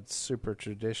like a super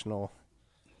traditional.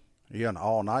 Are you on an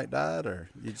all-night diet, or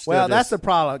you just That's the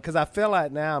problem, because I feel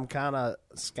like now I'm kind of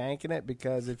skanking it,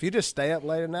 because if you just stay up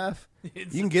late enough, you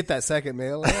can get that second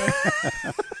meal in.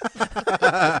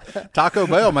 Taco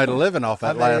Bell made a living off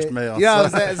that last meal. Yeah,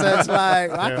 so it's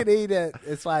like I could eat it.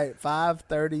 It's like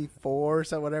 5:34,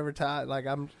 so whatever time. Like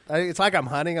it's like I'm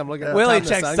hunting. I'm looking. At Willie the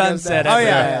time checks the sun goes sunset down. Oh every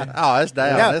yeah, day. Oh, it's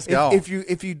down. Now, It's gone.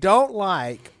 if you don't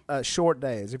like short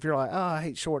days, if you're like, oh, I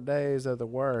hate short days, they're the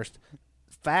worst.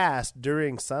 Fast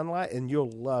during sunlight, and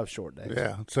you'll love short days.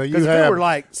 Yeah. So you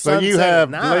have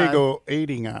legal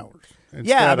eating hours.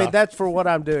 Yeah, I mean that's for what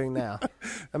I'm doing now.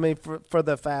 I mean for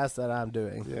the fast that I'm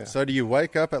doing. Yeah. So do you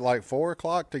wake up at like 4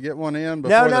 o'clock to get one in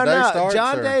before the day starts?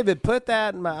 John David put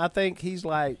that in I think he's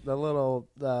like the little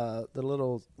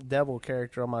devil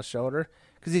character on my shoulder,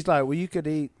 because he's like, well, you could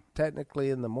eat technically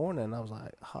in the morning. I was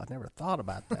like, oh, I never thought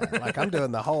about that. Like I'm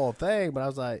doing the whole thing, but I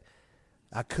was like,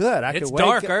 I could It's wake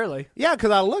dark up early. Yeah,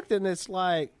 because I looked and it's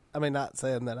like, I mean, not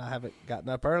saying that I haven't gotten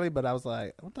up early, but I was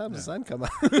like, what time does the sun come up?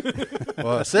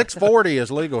 Well, 6:40 is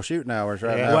legal shooting hours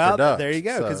right now Well, for ducks. there you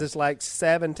go, because so. it's like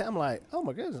 7. I'm like, oh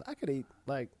my goodness, I could eat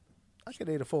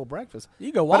a full breakfast.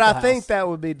 You go but Waffle I think House. that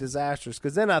would be disastrous,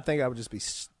 because then I think I would just be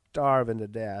starving to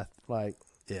death. Like,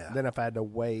 Yeah. Then if I had to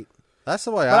wait. That's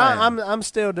the way But I am. I'm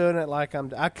still doing it like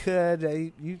I could.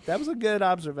 That was a good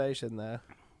observation, though.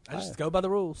 I just go by the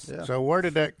rules. Yeah. So where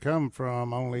did that come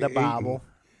from? Only The eating Bible,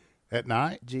 at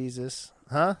night? Jesus,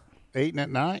 huh? Eating at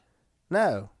night?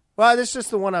 No. Well, it's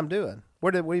just the one I'm doing.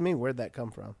 What do you mean? Where'd that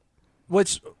come from?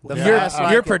 Which fast,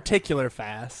 like your it- particular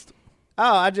fast.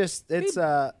 Oh, it's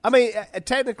I mean,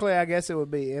 technically, I guess it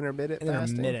would be intermittent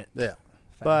fasting. Intermittent. Yeah.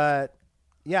 But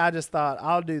yeah, I just thought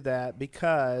I'll do that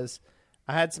because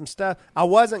I had some stuff. I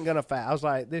wasn't gonna fast. I was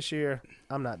like, this year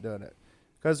I'm not doing it,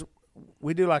 because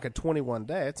we do like a 21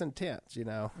 day. It's intense, you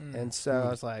know. And so I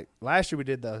was like, last year we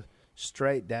did the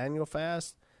straight Daniel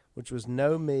fast, which was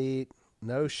no meat,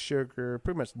 no sugar,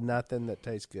 pretty much nothing that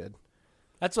tastes good.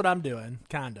 That's what I'm doing,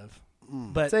 kind of.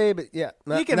 But See, but yeah,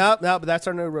 no, You can- no, but that's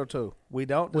our new rule too. We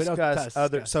don't We don't discuss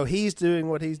other. discuss. So he's doing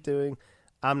what he's doing.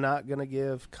 I'm not going to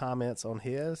give comments on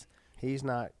his. He's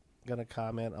not going to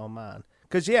comment on mine.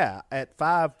 Because at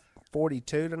 5:42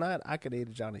 tonight, I could eat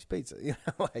a Johnny's Pizza. You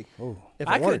know, like if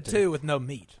I I wanted could to. too with no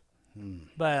meat.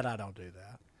 But I don't do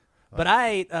that. But I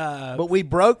ate. But we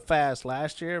broke fast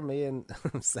last year. Me and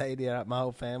Sadie, my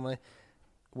whole family,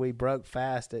 we broke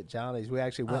fast at Johnny's. We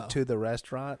actually went to the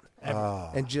restaurant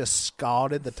and just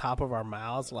scalded the top of our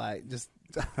mouths, like just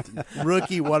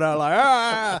rookie one out,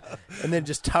 like and then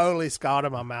just totally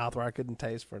scalded my mouth where I couldn't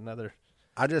taste for another.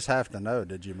 I just have to know,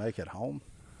 did you make it home?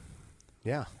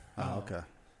 Yeah. Oh, okay.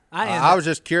 I I was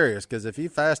just curious, because if you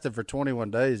fasted for 21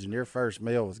 days and your first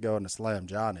meal was going to Slam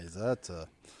Johnny's, that's a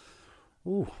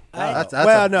that's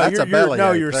well, a, no, that's you're, a belly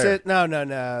no, ache you're there. sit.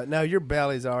 No, your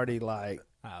belly's already like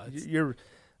it's- you're.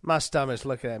 My stomach's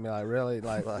looking at me like, really?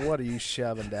 Like, what are you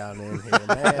shoving down in here,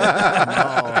 man?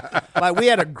 Come on. Like, we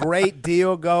had a great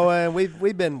deal going.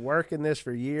 We've been working this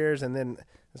for years, and then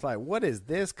it's like, what is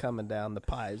this coming down the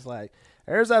pipe? It's like,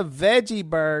 there's a veggie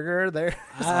burger. There.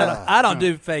 I don't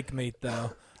do fake meat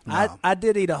though. I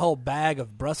did eat a whole bag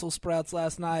of Brussels sprouts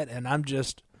last night, and I'm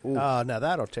just. Oh no,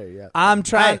 that'll tear you up. I'm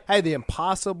trying. Hey, the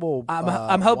Impossible.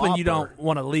 I'm hoping you Whopper. don't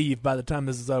want to leave by the time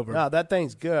this is over. No, that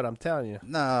thing's good. I'm telling you.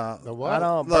 No, I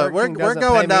don't. Look, Burger King we're doesn't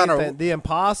going pay down me a anything. The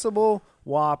Impossible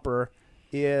Whopper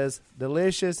is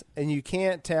delicious, and you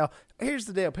can't tell. Here's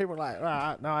the deal: people are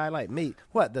like, "No, I like meat."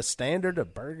 What, the standard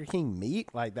of Burger King meat?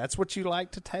 Like that's what you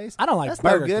like to taste? I don't like That's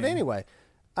Burger no good King. anyway.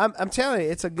 I'm telling you,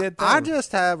 it's a good thing. I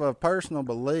just have a personal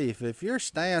belief. If your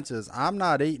stance is I'm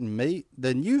not eating meat,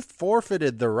 then you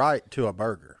forfeited the right to a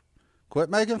burger. Quit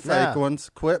making fake ones.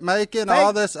 Quit making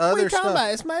all this What are other you talking stuff.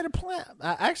 about? It's made of plant.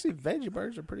 Actually, veggie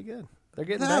burgers are pretty good. They're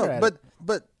getting better No, at it.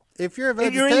 but if you're a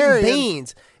If you're vegetarian, eating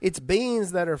beans, it's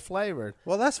beans that are flavored.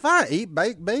 well, that's fine. Eat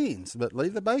baked beans, but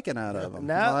leave the bacon out of them.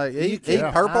 No, like, you eat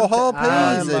can't. purple whole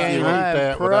I'm- peas if I'm- you I'm- want.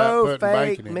 that pro without putting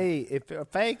fake bacon in. meat. If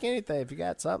fake anything, if you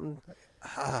got something,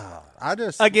 I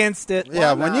just Against it.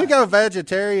 yeah. When you go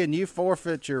vegetarian, you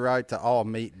forfeit your right to all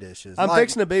meat dishes. I'm Like,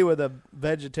 fixing to be with a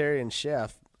vegetarian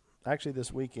chef. Actually,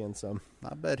 this weekend, some.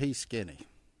 I bet he's skinny,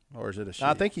 or is it a she?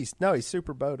 I think he's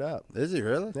super bowed up. Is he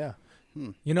really? Yeah.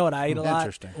 You know what I eat a lot?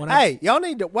 Interesting. When I- Hey, y'all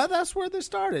need to. Well, that's where this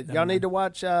started. Y'all need to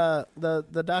watch the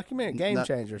documentary Game No,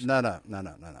 Changers. No.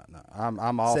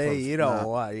 I'm off. See, of, you don't no.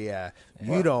 want. Yeah,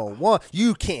 you don't want.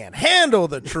 You can't handle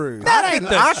the truth. that ain't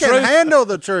the I truth. can handle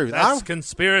the truth. That's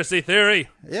conspiracy theory.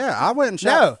 Yeah, I went and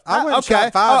No, shot. I went and okay.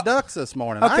 shot 5 Oh, ducks this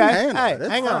morning. I Okay, can handle hey, it. It's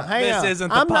hang on, fine. hang on. This isn't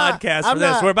the I'm not- podcast I'm for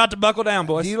this. not- We're about to buckle down,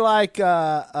 boys. Do you like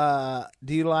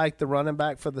the running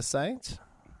back for the Saints?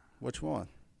 Which one,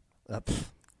 Pff,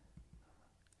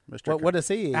 Mr. what does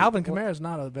he eat? Alvin Kamara's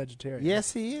not a vegetarian.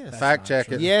 Yes, he is. Fact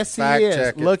check it. Yes, he Fact is.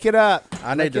 check it. Look it up.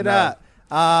 I need Look to it know. up.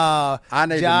 I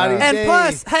need to Johnny know. And D.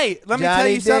 plus, hey, let me tell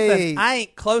Johnny you something. D. I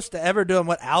ain't close to ever doing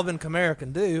what Alvin Kamara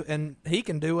can do, and he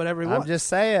can do whatever he I'm wants. just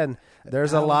saying,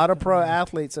 there's a lot of pro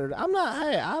athletes that are, I'm not.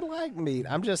 Hey, I like meat.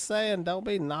 I'm just saying, don't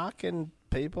be knocking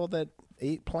people that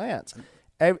eat plants.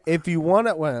 If you want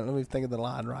to, well, let me think of the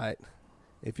line right.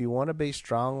 If you want to be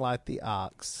strong like the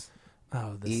ox,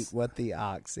 eat what the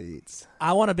ox eats.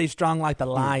 I want to be strong like the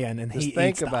lion, and Just he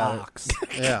think eats about the it. ox.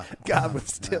 Yeah. God was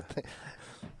still.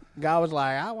 God was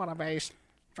like, I want to be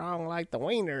strong like the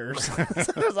wieners.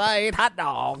 Because I eat hot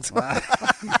dogs.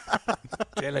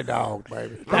 Chili dog,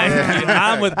 baby. Thank you.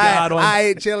 I'm with Godwin. I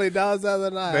ate chili dogs the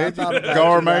other night. I Did you? thought about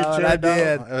Gourmet it, chili I dog?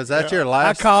 did. Was that your I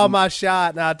last? called my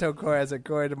shot, and I told Corey, I said,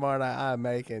 Corey, tomorrow night I'm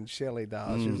making chili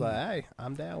dogs. She was like, hey,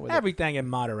 I'm down with it. Everything in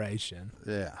moderation.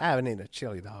 Yeah. I haven't eaten a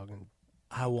chili dog.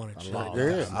 I want to Like chili.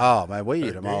 this. Oh man, we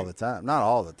eat them all the time. Not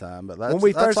all the time, but that's When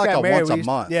we that's first like got a married, once we a used,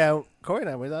 month. yeah, Corey and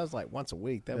I, that was like once a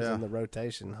week. That was Yeah. in the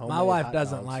rotation. My homemade wife hot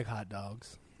doesn't dogs. like hot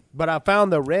dogs. But I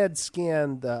found the red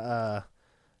skin, the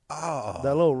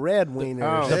little red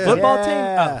wieners. Oh, The Yeah. football team?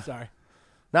 Yeah. Oh, sorry.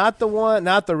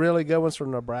 Not the really good ones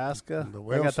from Nebraska. The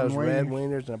They got Wilson those red wieners?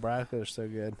 wieners. Nebraska are so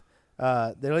good.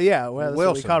 Well, that's what we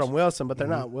Wilsons. call them Wilson, but they're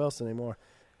not Wilson anymore.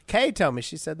 Kay told me,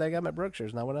 she said they got them at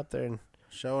Brookshire's, and I went up there and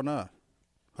Showing up.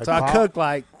 so I cooked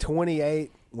like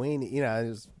 28 weenie. You know, it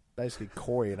was basically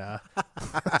Corey and I.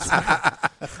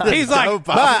 He's like,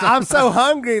 But I'm so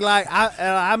hungry, like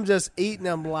I'm just eating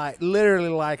them like literally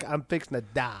like I'm fixing to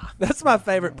die. that's my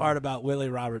favorite part about Willie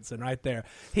Robertson right there.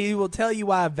 He will tell you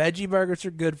why veggie burgers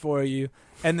are good for you.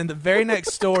 And then the very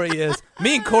next story is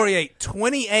me and Corey ate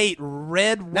 28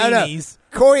 red weenies.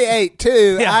 No. Corey ate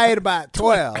 2. Yeah. I ate about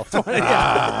 12.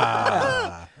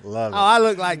 Love it. Oh, I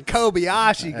look like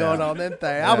Kobayashi going on them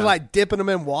thing. I was like dipping them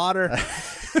in water.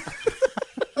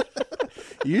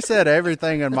 You said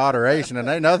everything in moderation, and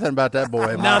ain't nothing about that boy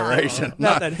in moderation.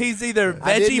 Nothing. He's either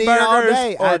I didn't veggie eat all burgers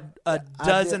day. or a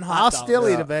dozen hot I'll dogs. still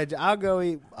eat a veggie. I'll go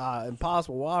eat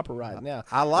Impossible Whopper right now.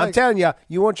 I I'm telling you,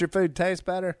 you want your food to taste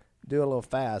better? Do a little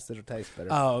fast. It'll taste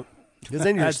better. Oh, Because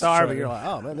then you're that's starving. true. You're like,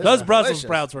 oh man, this those is Brussels delicious.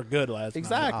 sprouts were good last night.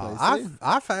 Exactly. See?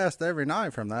 I fast every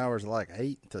night from the hours of like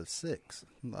 8 to 6.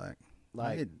 Like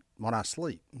I need- when I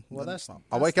sleep. Well, that's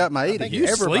I wake up my I eating. think You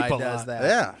everybody sleep a does lot. that.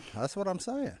 Yeah, that's what I'm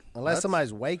saying. Unless That's-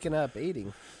 somebody's waking up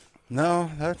eating.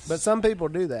 No, that's. But some people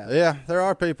do that. Yeah, there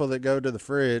are people that go to the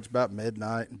fridge about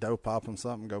midnight and dough pop them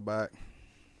something, go back.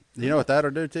 You know what that'll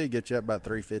do to you? Get you up about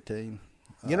 3:15.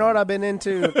 You know what I've been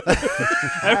into?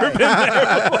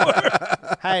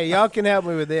 Hey, y'all can help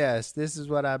me with this. This is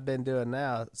what I've been doing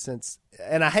now since,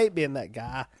 and I hate being that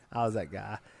guy. I was that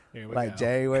guy. Here we Like go.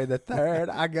 January the 3rd,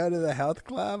 I go to the health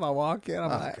club. I walk in. I'm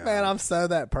like, God. man, I'm so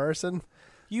that person.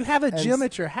 You have a gym And-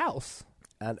 at your house.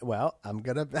 And well, I'm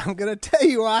gonna tell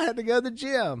you why I had to go to the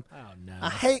gym. Oh no. I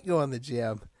hate going to the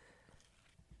gym.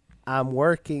 I'm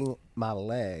working my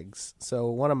legs. So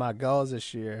one of my goals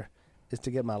this year is to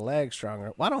get my legs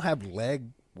stronger. Well, I don't have leg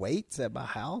weights at my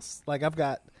house. Like I've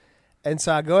got, and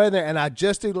so I go in there and I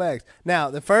just do legs.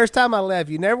 Now, the first time I left,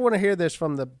 you never want to hear this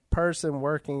from the person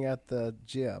working at the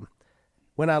gym.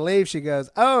 When I leave, she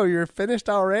goes, "Oh, you're finished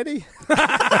already?"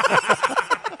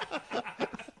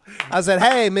 I said,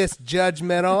 "Hey, Miss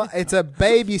Judgmental, it's a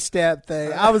baby step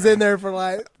thing." I was in there for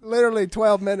like literally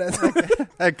 12 minutes.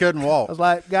 I couldn't walk. I was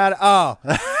like, "Got it." Oh,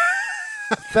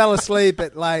 fell asleep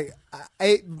at like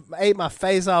I ate my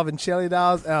face off in chili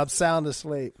dogs, and I'm sound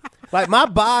asleep. Like my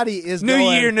body is New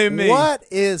going, year, new me. What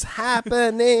is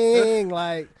happening?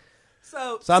 Like,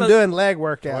 so I'm doing leg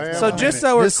workouts. So now. just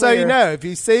so we're just so you clear- know, if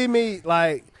you see me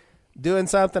like doing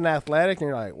something athletic, and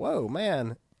you're like, "Whoa,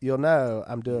 man." you'll know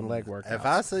I'm doing leg workouts. If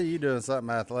I see you doing something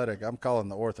athletic, I'm calling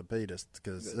the orthopedist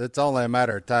because it's only a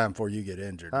matter of time before you get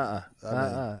injured.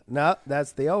 No,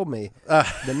 that's the old me.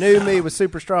 The new me with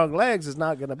super strong legs is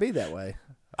not going to be that way.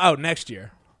 Oh, next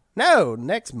year. No,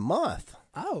 next month.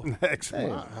 Oh, Next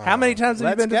month. how many times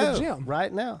have you Let's been go to the gym?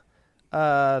 right now.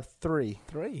 3.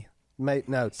 3.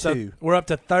 No, So 2. we're up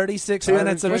to 36 Two.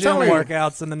 minutes of It's gym only-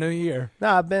 workouts in the new year. No,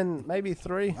 I've been maybe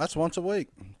 3. That's once a week,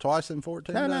 twice in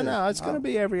 14 days. No. It's going to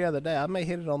be every other day. I may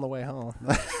hit it on the way home.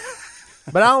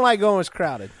 But I don't like going when it's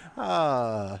crowded.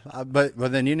 But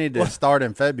then you need to start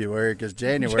in February because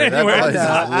January, January, that place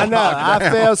is I know. I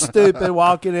feel stupid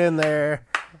walking in there.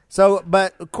 So,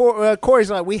 but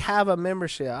Corey's like, we have a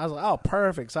membership. I was like, oh,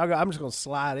 perfect. So I'm just going to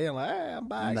slide in like, hey, I'm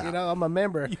back. No. You know, I'm a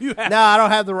member. No, I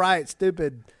don't have the right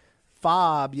stupid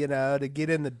fob, you know, to get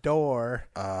in the door.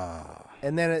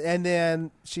 And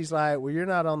then she's like, well, you're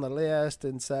not on the list.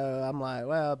 And so I'm like,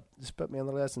 well, just put me on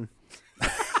the list. And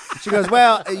she goes,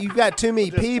 well, you've got too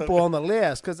many people on the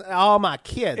list because all my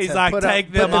kids He's have like, put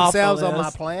take them off the themselves on my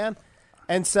list. plan.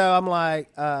 And so I'm like,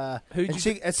 and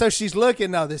so she's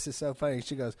looking. No, this is so funny.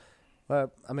 She goes, well,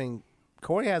 I mean,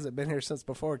 Corey hasn't been here since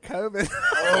before COVID.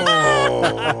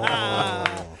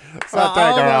 So I'll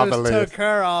take her I off the almost list. took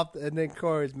her off, and then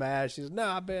Corey's mad. She's no,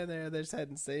 I've been there. They just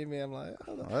hadn't seen me. I'm like,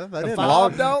 oh, Well, they the didn't fob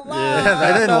log. don't lie. Yeah,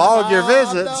 they didn't The log your fob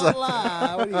visits. Don't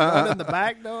lie. What are you going in the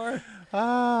back door?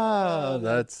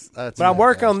 That's. But I'm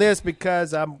working on this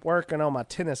because I'm working on my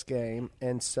tennis game,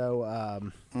 and so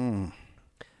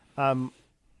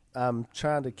I'm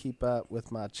trying to keep up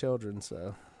with my children.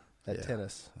 So at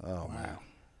tennis. Oh man.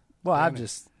 Well, I'm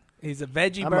just He's a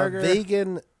veggie I'm burger. a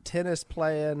vegan tennis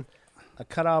playing. I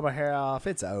cut all my hair off.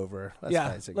 It's over. Let's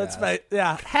face it, guys.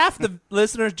 Yeah, half the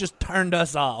listeners just turned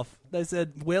us off. They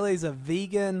said Willie's a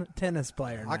vegan tennis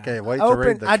player now. I can't wait to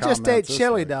read the I just ate comments this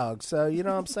chili week. dogs, so you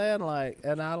know what I'm saying. Like,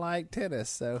 and I like tennis.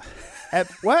 So,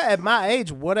 at my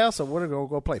age, what else? We're gonna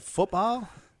go play football.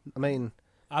 I mean,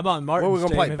 I'm on what Martin's are we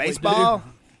gonna play team if we do. baseball?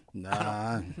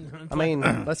 Nah. I mean,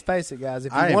 let's face it, guys.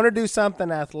 If I you am- want to do something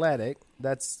athletic,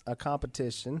 that's a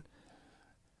competition.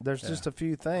 There's just a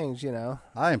few things, you know.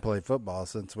 I ain't played football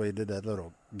since we did that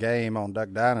little game on Duck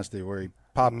Dynasty where he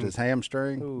popped his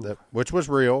hamstring, which was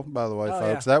real, by the way,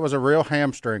 folks. yeah. That was a real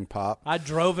hamstring pop. I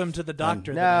drove him to the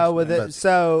doctor. No, with But- it.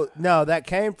 So no, that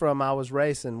came from I was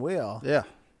racing Will. Yeah.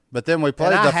 But then we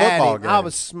played And I the had football him. game. I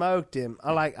was smoked him.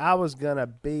 I was gonna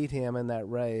beat him in that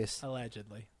race.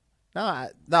 allegedly. No,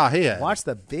 No, he had. watch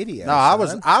the video. No, I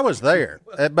son. was there.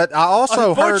 But I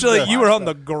also heard Unfortunately, the, you were on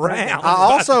the ground. I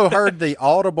also heard the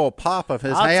audible pop of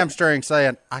his I'll t- hamstring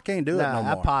saying, I can't do it No, no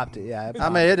I more. popped it. Yeah, I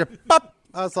mean, it just pop.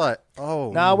 I was like,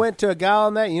 oh. No, I went to a guy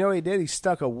on that. You know what he did? He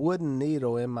stuck a wooden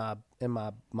needle in my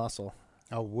muscle.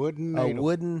 A wooden A needle.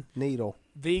 wooden needle.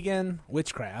 Vegan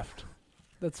witchcraft.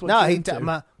 That's what. No, you're he. into.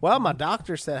 My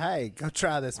doctor said, "Hey, go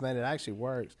try this, man. It actually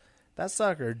works." That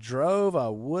sucker drove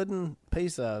a wooden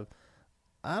piece of.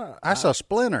 That's a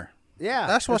splinter. Yeah,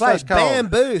 That's what it's like that's called.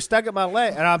 bamboo stuck at my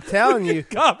leg, and I'm telling you,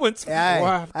 Godwin's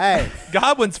hey,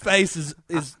 Godwin's face is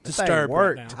disturbed right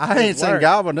worked. now. I ain't seen worked.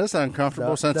 Goblin this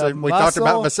uncomfortable The- since the we talked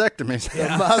about muscle- vasectomies.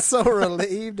 the muscle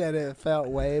relieved, and it felt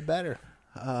way better.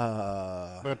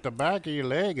 But the back of your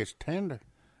leg is tender.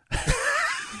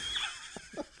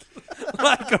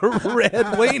 Like a red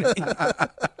weenie.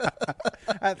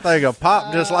 That thing will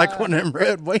pop just like one of them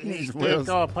red weenies Stick was.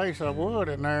 a piece of wood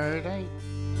in there, it ain't.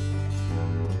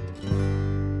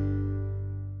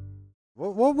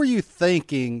 What were you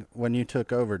thinking when you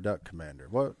took over Duck Commander?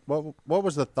 What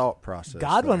was the thought process?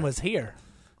 Godwin there? was here.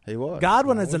 He was.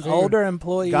 Godwin is an older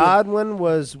employee. Godwin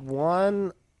was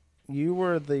one. You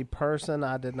were the person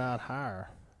I did not hire.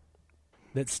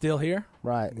 That's still here.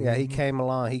 Right. Yeah, he came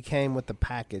along. He came with the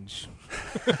package.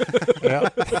 Yeah.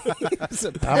 It was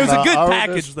a good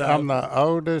package, though. I'm the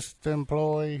oldest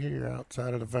employee here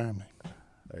outside of the family.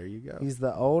 There you go. He's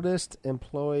the oldest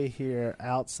employee here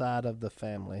outside of the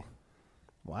family.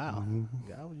 Wow.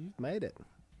 God, you've made it.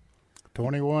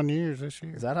 21 years this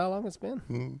year. Is that how long it's been?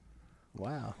 Mhm.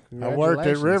 Wow. I worked at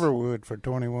Congratulations. Riverwood for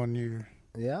 21 years.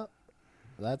 Yeah.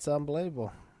 That's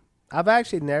unbelievable. I've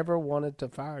actually never wanted to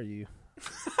fire you.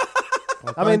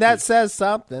 I mean, that says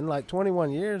something, like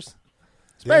 21 years.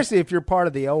 Especially if you're part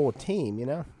of the old team, you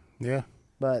know? Yeah.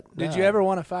 But Did no. you ever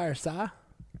want to fire Cy?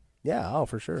 Yeah,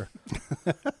 for sure.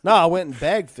 No, I went and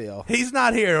begged Phil. He's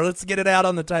not here. Let's get it out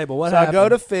on the table. What So happened? I go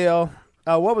to Phil.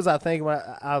 What was I thinking?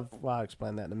 I'll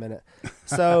explain that in a minute.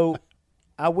 So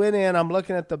I went in. I'm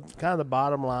looking at the kind of the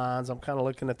bottom lines. I'm kind of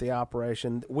looking at the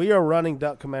operation. We are running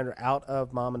Duck Commander out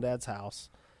of Mom and Dad's house,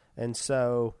 and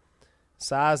so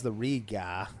Cy's the Reed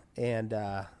guy, and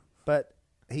but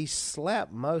he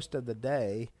slept most of the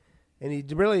day, and he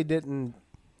really didn't.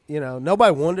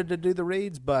 Nobody wanted to do the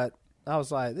reads, but I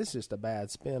was like, this is just a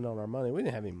bad spend on our money. We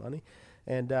didn't have any money,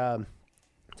 and so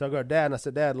I go to Dad, and I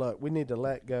said, Dad, look, we need to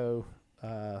let go.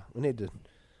 We need to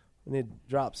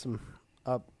drop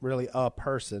a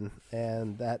person,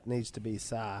 and that needs to be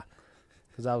Cy.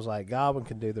 Because I was like, Godwin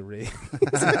can do the read.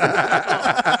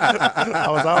 I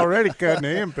was already cutting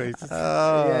it in pieces.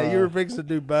 Yeah, you were fixing to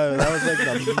do both. I was thinking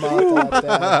of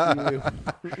multitask you.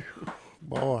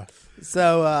 Boy.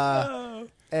 So,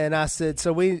 and I said,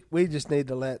 so we just need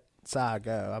to let Cy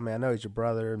go. I mean, I know he's your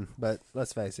brother, but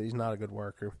let's face it, he's not a good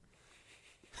worker.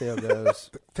 Phil's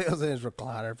in his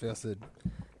recliner. Phil said,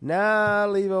 nah,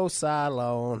 leave old Cy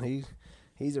alone.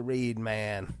 He's a read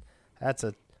man. That's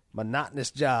a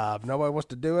monotonous job. Nobody wants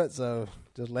to do it, so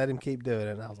just let him keep doing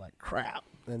it. And I was like, crap.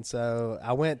 And so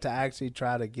I went to actually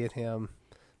try to get him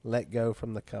let go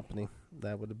from the company.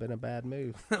 That would have been a bad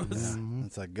move.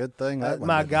 It's a good thing.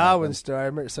 My Godwin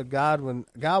story. So Godwin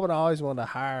always wanted to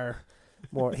hire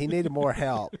more. He needed more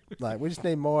help. Like, we just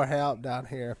need more help down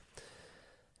here.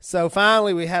 So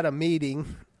finally we had a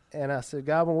meeting, and I said,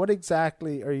 Godwin, what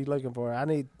exactly are you looking for? I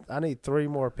need 3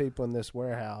 more people in this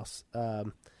warehouse.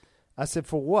 I said,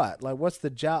 for what? Like, what's the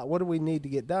job? What do we need to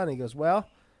get done? He goes, well,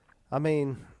 I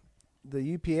mean,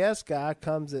 the UPS guy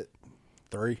comes at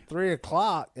 3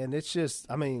 o'clock, and it's just,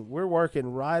 I mean, we're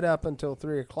working right up until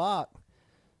 3 o'clock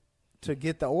to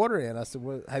get the order in. I said,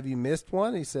 well, have you missed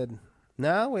one? He said,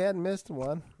 no, we hadn't missed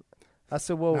one. I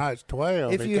said, well, no, it's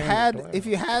 12. If you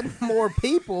had more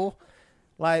people,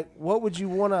 like, what would you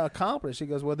want to accomplish? He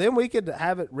goes, well, then we could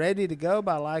have it ready to go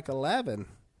by like 11.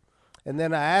 And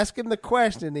then I asked him the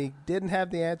question he didn't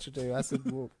have the answer to. I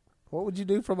said, well, what would you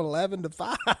do from 11 to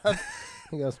 5?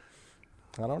 He goes,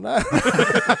 I don't know.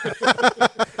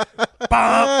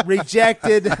 Bomb,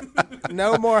 rejected.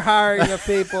 No more hiring of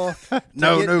people.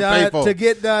 No new people. To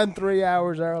get done 3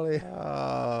 hours early.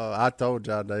 I told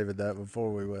John David that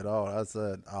before we went on. I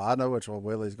said, I know which one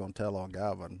Willie's going to tell on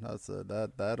Godwin. I said,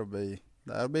 that'll be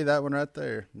that one right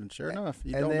there. And sure enough,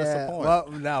 you don't disappoint. Well,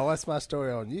 now, what's my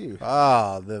story on you?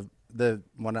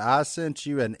 When I sent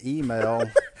you an email.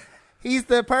 He's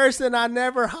the person I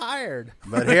never hired.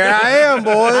 But here I am,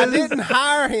 boys. I didn't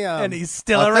hire him. And he's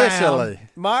still officially around.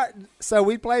 Martin, so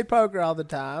we played poker all the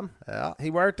time. Yeah. He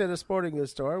worked at a sporting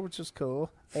goods store, which was cool.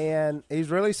 And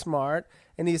he's really smart.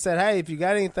 And he said, hey, if you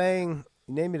got anything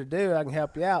you need me to do, I can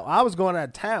help you out. I was going out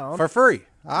of town. For free.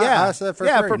 I said for free.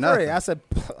 Yeah, for nothing. free. I said,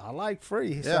 I like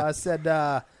free. Yeah. So I said,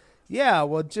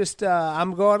 well, just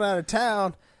I'm going out of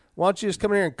town. Why don't you just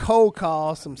come here and cold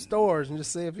call some stores and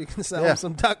just see if you can sell them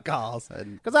some duck calls?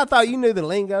 Because I thought you knew the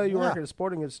lingo. You work at a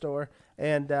sporting goods store.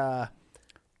 And so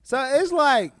it's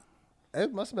like,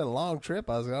 it must have been a long trip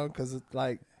I was on, because it's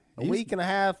like a week and a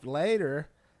half later,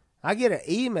 I get an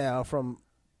email from.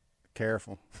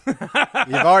 Careful.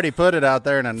 You've already put it out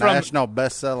there in a national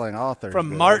best-selling author.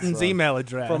 From Martin's email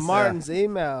address. From Martin's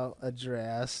email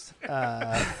address,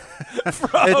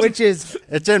 which is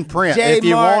it's in print if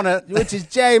you want it. Which is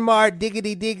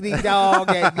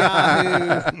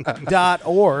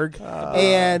jmartdiggitydiggitydog@yahoo.org.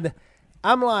 And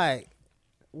I'm like,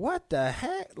 what the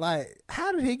heck? Like,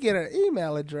 how did he get an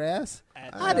email address?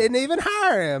 I didn't even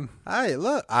hire him. Hey,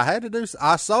 look, I had to do.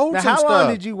 I sold now, some stuff. How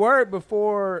long did you work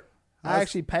before I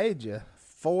actually paid you?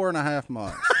 4.5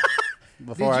 months.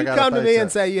 Did you come to me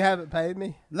and say you haven't paid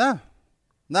me? No,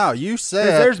 you said.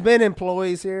 Because there's been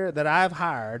employees here that I've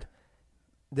hired.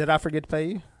 Did I forget to pay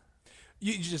you?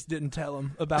 You just didn't tell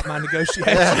him about my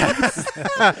negotiations.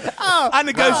 I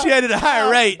negotiated a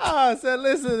higher rate. Oh, so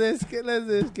listen to this kid.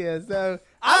 So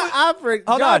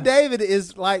John David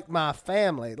is like my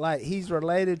family. Like, he's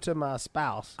related to my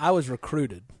spouse. I was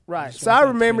recruited. Right. So I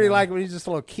remember like when he's just a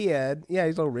little kid. Yeah,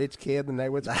 he's a little rich kid in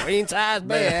there with a queen size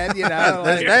bed, you know.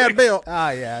 That's Dad built. Oh,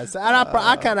 yeah. So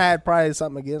I kind of had probably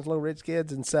something against little rich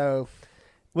kids. And so,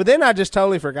 well, then I just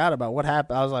totally forgot about what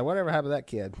happened. I was like, whatever happened to that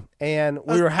kid? And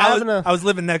we were having I was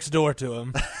living next door to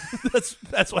him.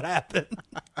 That's what happened.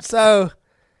 So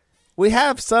we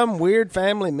have some weird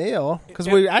family meal because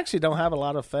we actually don't have a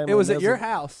lot of family. It was meals. at your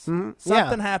house. Mm-hmm.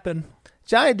 Something happened.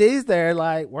 Johnny D's there,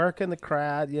 like, working the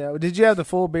crowd. You know, did you have the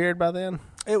full beard by then?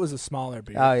 It was a smaller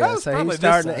beard. Oh yeah, so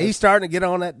he's starting to get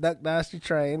on that Duck Dynasty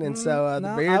train, and so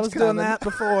the beard's I was coming.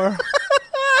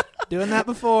 doing that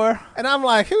before. And I'm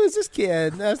like, who is this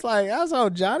kid? And that's like, that's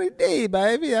old Johnny D,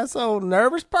 baby. That's old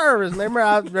Nervous Purvis. Remember,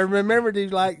 I remembered you,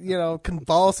 like, you know,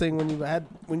 convulsing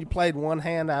when you played one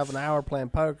hand out of an hour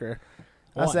playing poker.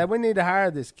 I said, we need to hire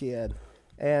this kid,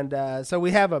 and so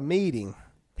we have a meeting.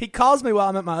 He calls me while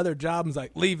I'm at my other job and is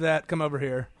like, leave that, come over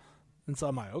here. And so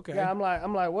I'm like, okay. Yeah, I'm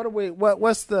like,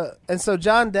 what's the? And so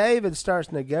John David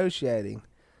starts negotiating.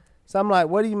 So I'm like,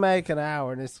 what do you make an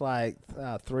hour? And it's like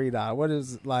 $3. What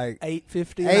is it, like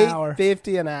 $8.50 an hour?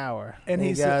 $8.50 an hour. And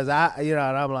he goes, and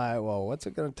I'm like, well, what's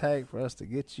it going to take for us to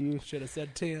get you? Should have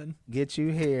said 10. Get you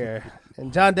here.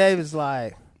 And John David's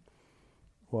like,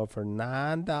 well, for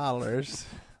 $9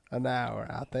 an hour,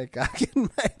 I think I can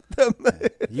make the move.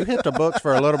 You hit the books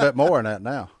for a little bit more than that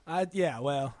now. I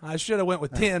should have went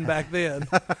with 10 back then.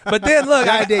 But then look,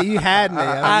 I did. You had me.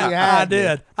 I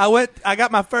did. I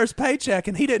got my first paycheck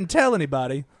and he didn't tell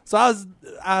anybody. So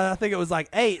I think it was like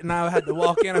 8 and I had to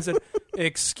walk in. I said,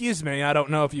 "Excuse me, I don't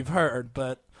know if you've heard,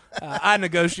 but I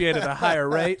negotiated a higher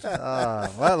rate."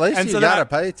 Well, at least you got a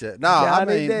paycheck. No, I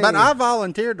mean, but I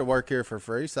volunteered to work here for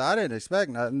free, so I didn't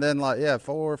expect nothing. Then, like,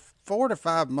 4 to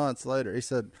 5 months later, he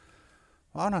said,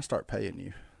 "Why don't I start paying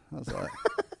you?" I was like,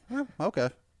 "Well, okay,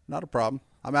 not a problem."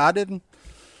 I mean, I didn't.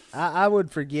 I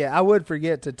would forget. I would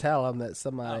forget to tell him that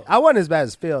somebody. I wasn't as bad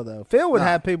as Phil though. Phil would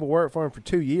have people work for him for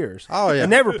 2 years. Oh yeah, and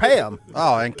never pay them.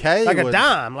 Oh, and Kay like would, a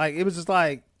dime. Like it was just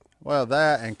like. Well,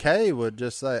 that and Kay would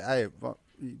just say, "Hey,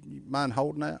 you mind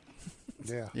holding that?"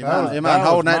 Yeah, you mind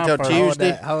holding that till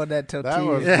Tuesday? Hold that till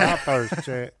Tuesday. That was my first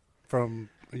check from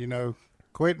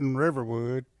quitting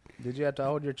Riverwood. Did you have to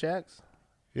hold your checks?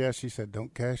 Yeah, she said,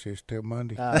 "Don't cash this till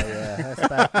Monday." Oh yeah, that's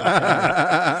back.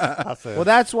 I said, well,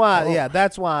 that's why. Yeah,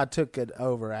 that's why I took it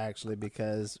over actually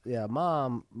because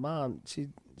mom, she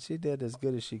did as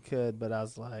good as she could, but I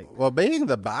was like, well, being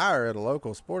the buyer at a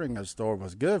local sporting goods store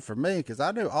was good for me because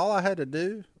I knew all I had to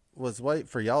do was wait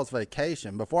for y'all's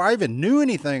vacation before I even knew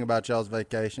anything about y'all's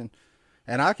vacation,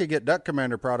 and I could get Duck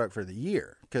Commander product for the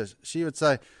year because she would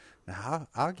say, "Now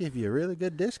I'll give you a really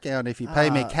good discount if you pay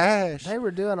me cash." They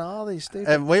were doing all these stupid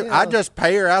and deals. I just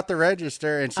pay her out the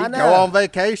register, and she'd go on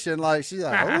vacation like she's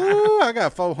like, "Ooh, I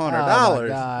got $400." Oh my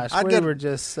gosh, we were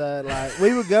just like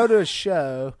we would go to a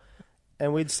show,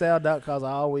 and we'd sell duck calls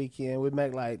all weekend. We'd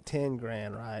make like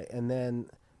 $10,000, right? And then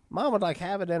Mom would like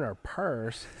have it in her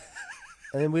purse,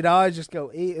 and then we'd always just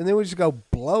go eat, and then we'd just go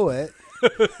blow it,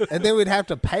 and then we'd have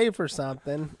to pay for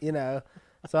something,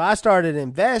 So I started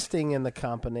investing in the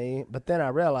company, but then I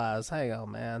realized, hang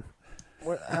on, man,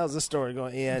 how's this story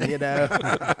going to end,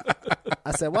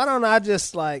 I said, why don't I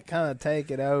just, like, kind of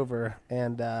take it over,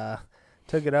 and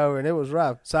took it over, and it was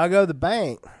rough. So I go to the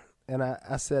bank, and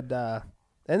I said,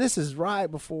 and this is right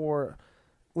before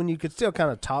when you could still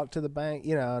kind of talk to the bank,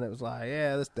 and it was like,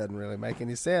 yeah, this doesn't really make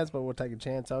any sense, but we'll take a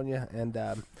chance on you. And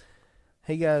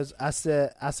he goes, I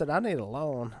said, I need a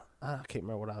loan. I can't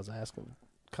remember what I was asking.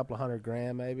 Couple of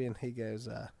 $100,000 maybe, and he goes,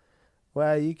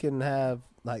 well, you can have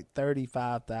like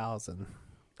 $35,000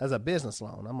 as a business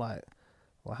loan. I'm like,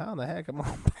 well, how in the heck am I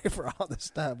gonna pay for all this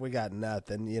stuff? We got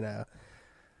nothing,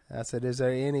 I said, is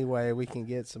there any way we can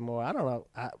get some more? I don't know.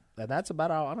 And that's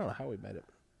about all. I don't know how we made it,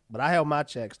 but I held my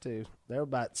checks too. There were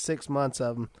about 6 months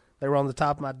of them. They were on the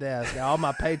top of my desk. All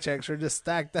my paychecks were just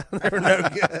stacked up. They were no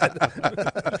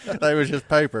good. They was just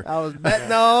paper. I was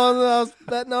betting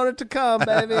on it to come,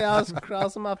 baby. I was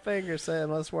crossing my fingers saying,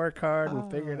 let's work hard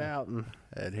and figure it out. And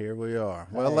here we are.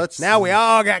 Well, now we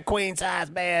all got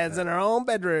queen-size beds in our own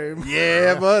bedroom.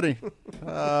 Yeah, buddy.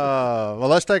 Well,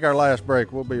 let's take our last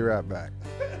break. We'll be right back.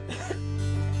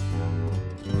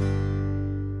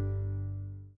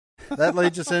 That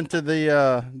leads us into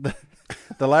the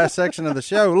last section of the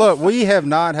show. Look, we have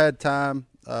not had time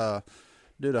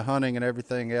due to hunting and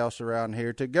everything else around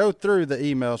here to go through the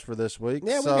emails for this week.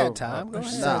 Yeah, we got time. Go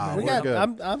ahead. We're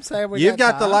good. I'm saying You've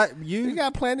got time. You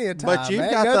got plenty of time. But you've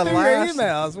man. got go the through last your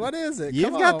emails. What is it?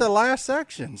 You've got the last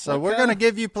section, so we're going to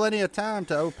give you plenty of time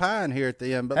to opine here at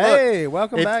the end. But hey, look,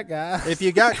 welcome back, guys. If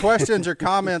you got questions or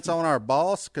comments on our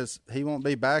boss, because he won't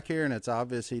be back here, and it's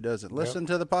obvious he doesn't listen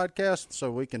to the podcast, so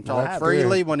we can talk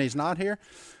freely when he's not here.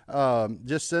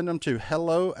 Just send them to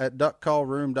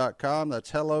hello@duckcallroom.com.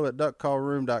 That's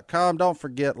hello@duckcallroom.com. Don't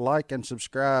forget, like and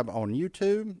subscribe on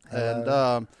YouTube.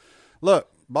 And look,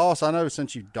 boss, I know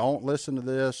since you don't listen to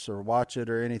this or watch it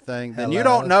or anything, then you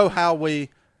don't know how we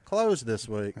close this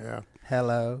week. Yeah.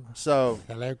 Hello. So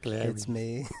hello, Claire. It's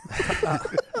me.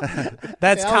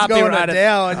 That's I was going copyrighted.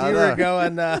 Adele, and you were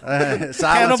going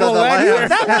Silence of the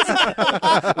Lambs.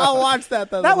 I watched that.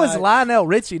 That was Lionel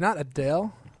Richie, not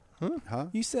Adele. Huh?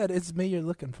 You said it's me you're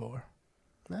looking for.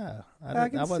 No, I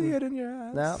can see it in your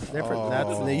eyes. No,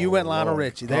 different. You went Lionel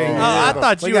Richie. There you go. I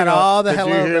thought you got all the Did hello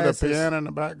you hear races. the piano in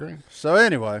the background? So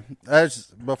anyway,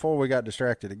 before we got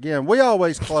distracted again, we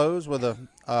always close with a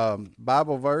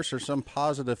Bible verse or some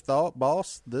positive thought.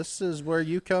 Boss, this is where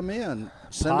you come in.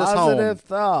 Send us home. Positive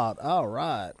thought. All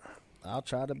right. I'll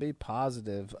try to be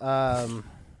positive.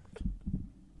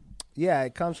 Yeah,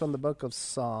 it comes from the book of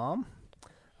Psalm.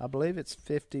 I believe it's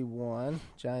 51,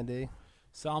 John D.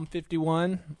 Psalm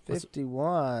 51.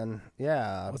 51,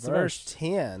 yeah, What's the verse verse?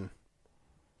 10.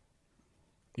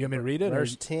 You want me to read it?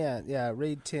 Verse 10, yeah,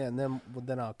 read 10,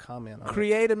 then I'll comment on it.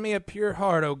 Create in me a pure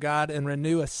heart, O God, and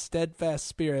renew a steadfast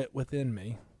spirit within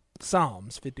me.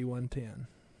 Psalms 51:10.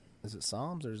 Is it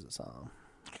Psalms or is it Psalm?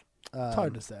 It's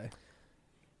hard to say.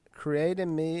 Create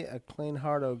in me a clean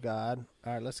heart, O God.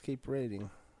 All right, let's keep reading.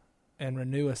 And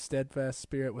renew a steadfast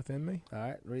spirit within me. All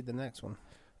right, read the next one.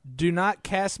 Do not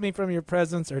cast me from your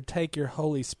presence or take your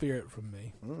Holy Spirit from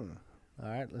me. All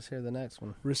right, let's hear the next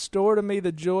one. Restore to me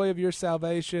the joy of your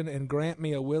salvation and grant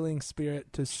me a willing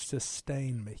spirit to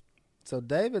sustain me. So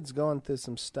David's going through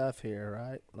some stuff here,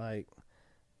 right? Like,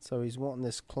 so he's wanting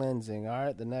this cleansing. All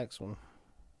right, the next one.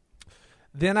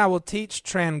 Then I will teach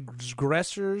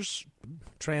transgressors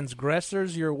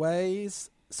your ways,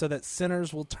 so that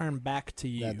sinners will turn back to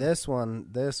you. Now this one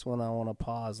I want to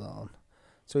pause on.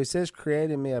 So he says, create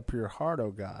in me a pure heart,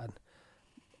 O God.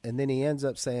 And then he ends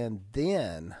up saying,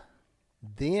 then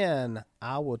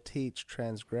I will teach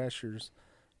transgressors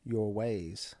your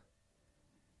ways,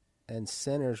 and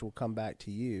sinners will come back to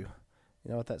you.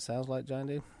 You know what that sounds like, John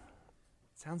D?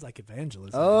 Sounds like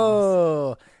evangelism.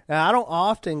 Oh, now I don't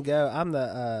often go. I'm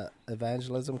the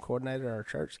evangelism coordinator at our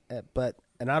church,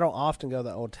 and I don't often go to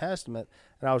the Old Testament.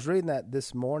 And I was reading that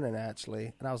this morning,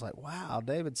 actually, and I was like, wow,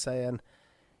 David's saying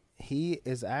he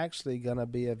is actually going to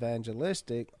be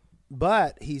evangelistic,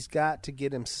 but he's got to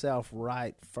get himself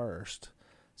right first.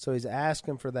 So he's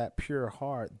asking for that pure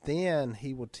heart. Then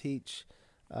he will teach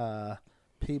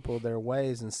people their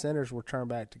ways, and sinners will turn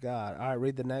back to God. All right,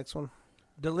 read the next one.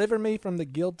 Deliver me from the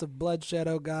guilt of bloodshed,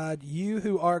 O God, you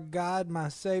who are God, my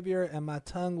Savior, and my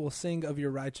tongue will sing of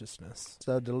your righteousness.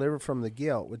 So deliver from the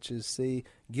guilt, which is,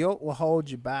 guilt will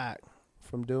hold you back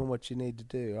from doing what you need to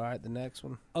do. All right, the next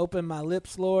one. Open my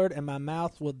lips, Lord, and my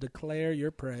mouth will declare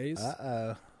your praise.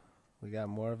 Uh-oh. We got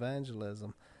more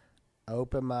evangelism.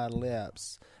 Open my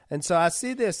lips. And so I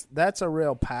see this, that's a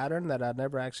real pattern that I've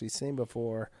never actually seen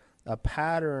before, a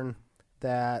pattern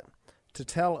that to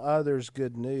tell others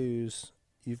good news,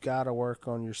 you've got to work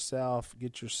on yourself,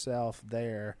 get yourself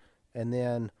there, and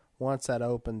then once that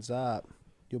opens up,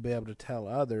 you'll be able to tell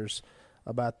others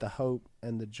about the hope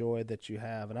and the joy that you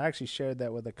have. And I actually shared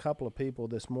that with a couple of people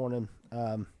this morning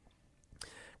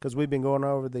because we've been going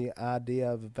over the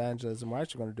idea of evangelism. We're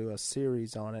actually going to do a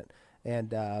series on it. And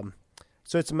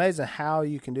so it's amazing how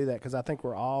you can do that, because I think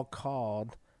we're all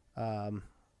called,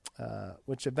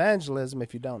 which evangelism,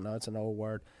 if you don't know, it's an old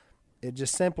word. It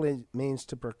just simply means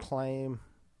to proclaim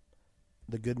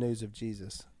the good news of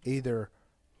Jesus, either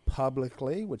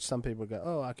publicly, which some people go,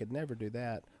 oh, I could never do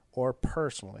that, or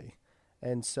personally.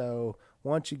 And so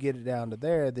once you get it down to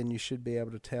there, then you should be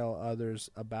able to tell others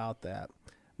about that.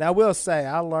 Now, I will say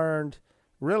I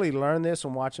really learned this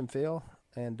from watching Phil,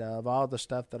 and of all the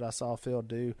stuff that I saw Phil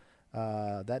do,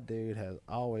 that dude has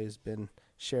always been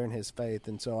sharing his faith.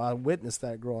 And so I witnessed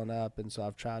that growing up, and so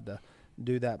I've tried to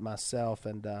do that myself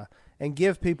and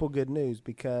give people good news,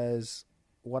 because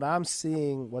what I'm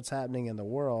seeing, what's happening in the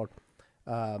world,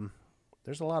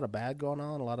 there's a lot of bad going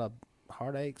on, a lot of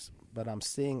heartaches, but I'm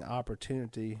seeing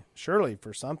opportunity surely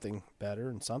for something better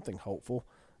and something hopeful,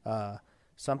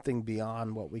 something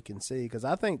beyond what we can see, because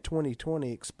I think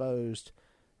 2020 exposed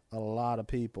a lot of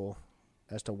people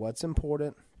as to what's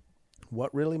important,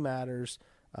 what really matters,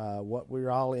 what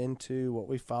we're all into, what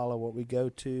we follow, what we go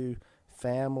to,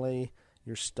 family,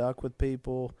 you're stuck with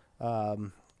people,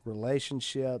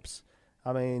 relationships.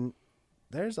 I mean,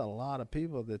 there's a lot of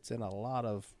people that's in a lot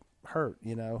of hurt,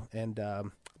 and a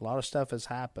lot of stuff has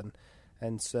happened.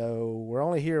 And so we're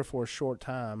only here for a short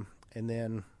time, and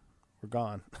then we're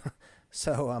gone.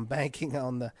 So I'm banking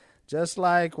on just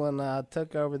like when I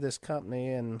took over this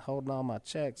company and holding all my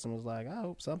checks and was like, I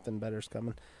hope something better's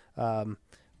coming.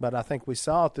 But I think we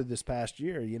saw through this past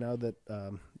year,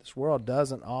 that this world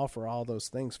doesn't offer all those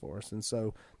things for us. And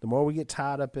so the more we get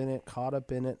tied up in it, caught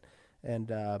up in it,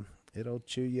 and it'll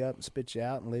chew you up and spit you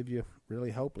out and leave you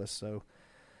really hopeless. So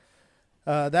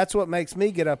that's what makes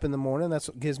me get up in the morning. That's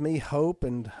what gives me hope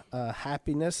and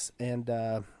happiness. And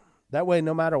that way,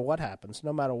 no matter what happens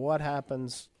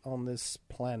on this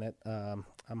planet,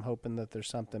 I'm hoping that there's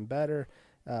something better,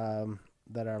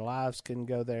 that our lives can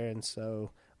go there. And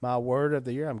so my word of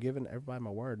the year, I'm giving everybody my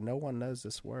word. No one knows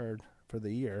this word for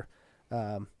the year,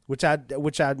 which I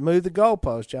moved the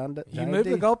goalpost, John. You moved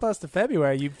the goalpost to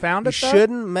February. You found it. You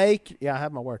shouldn't make. Yeah, I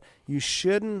have my word. You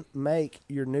shouldn't make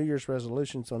your New Year's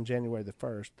resolutions on January the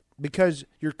 1st, because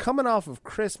you're coming off of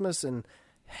Christmas and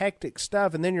hectic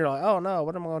stuff, and then you're like, oh no,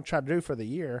 what am I going to try to do for the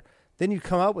year? then you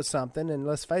come up with something, and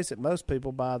let's face it, most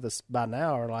people by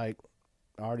now are like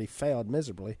already failed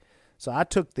miserably. So I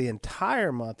took the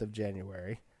entire month of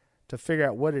January to figure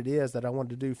out what it is that I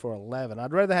wanted to do for 11.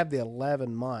 I'd rather have the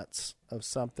 11 months of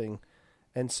something.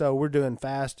 And so we're doing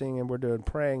fasting and we're doing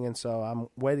praying, and so I'm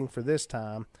waiting for this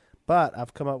time. But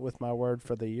I've come up with my word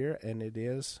for the year, and it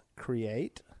is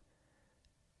create.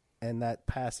 And that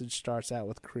passage starts out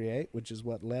with create, which is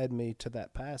what led me to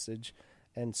that passage.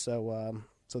 And so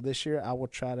so this year I will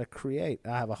try to create.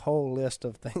 I have a whole list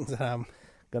of things that I'm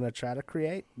going to try to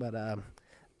create, but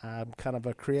I'm kind of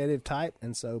a creative type,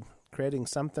 and so creating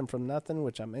something from nothing,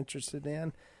 which I'm interested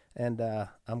in, and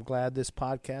I'm glad this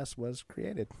podcast was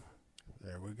created.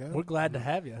 There we go. We're glad to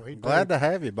have you. Glad to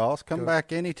have you, boss. Come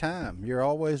back anytime. You're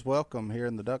always welcome here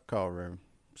in the Duck Call room.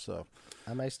 So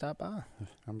I may stop by.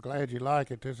 I'm glad you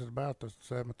like it. This is about the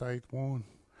 7th, 8th one.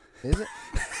 Is it?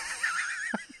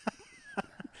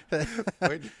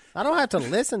 I don't have to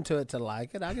listen to it to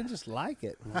like it. I can just like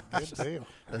it. Good deal.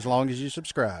 as long as you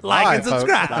subscribe. Like and folks.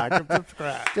 subscribe. Like and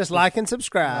subscribe. Just like and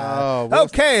subscribe. Oh, we'll-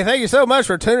 Okay, thank you so much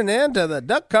for tuning in to the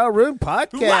Duck Call Room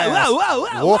podcast. Whoa, whoa, whoa,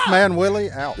 whoa. Wolfman Willie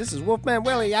out. This is Wolfman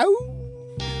Willie. Ow.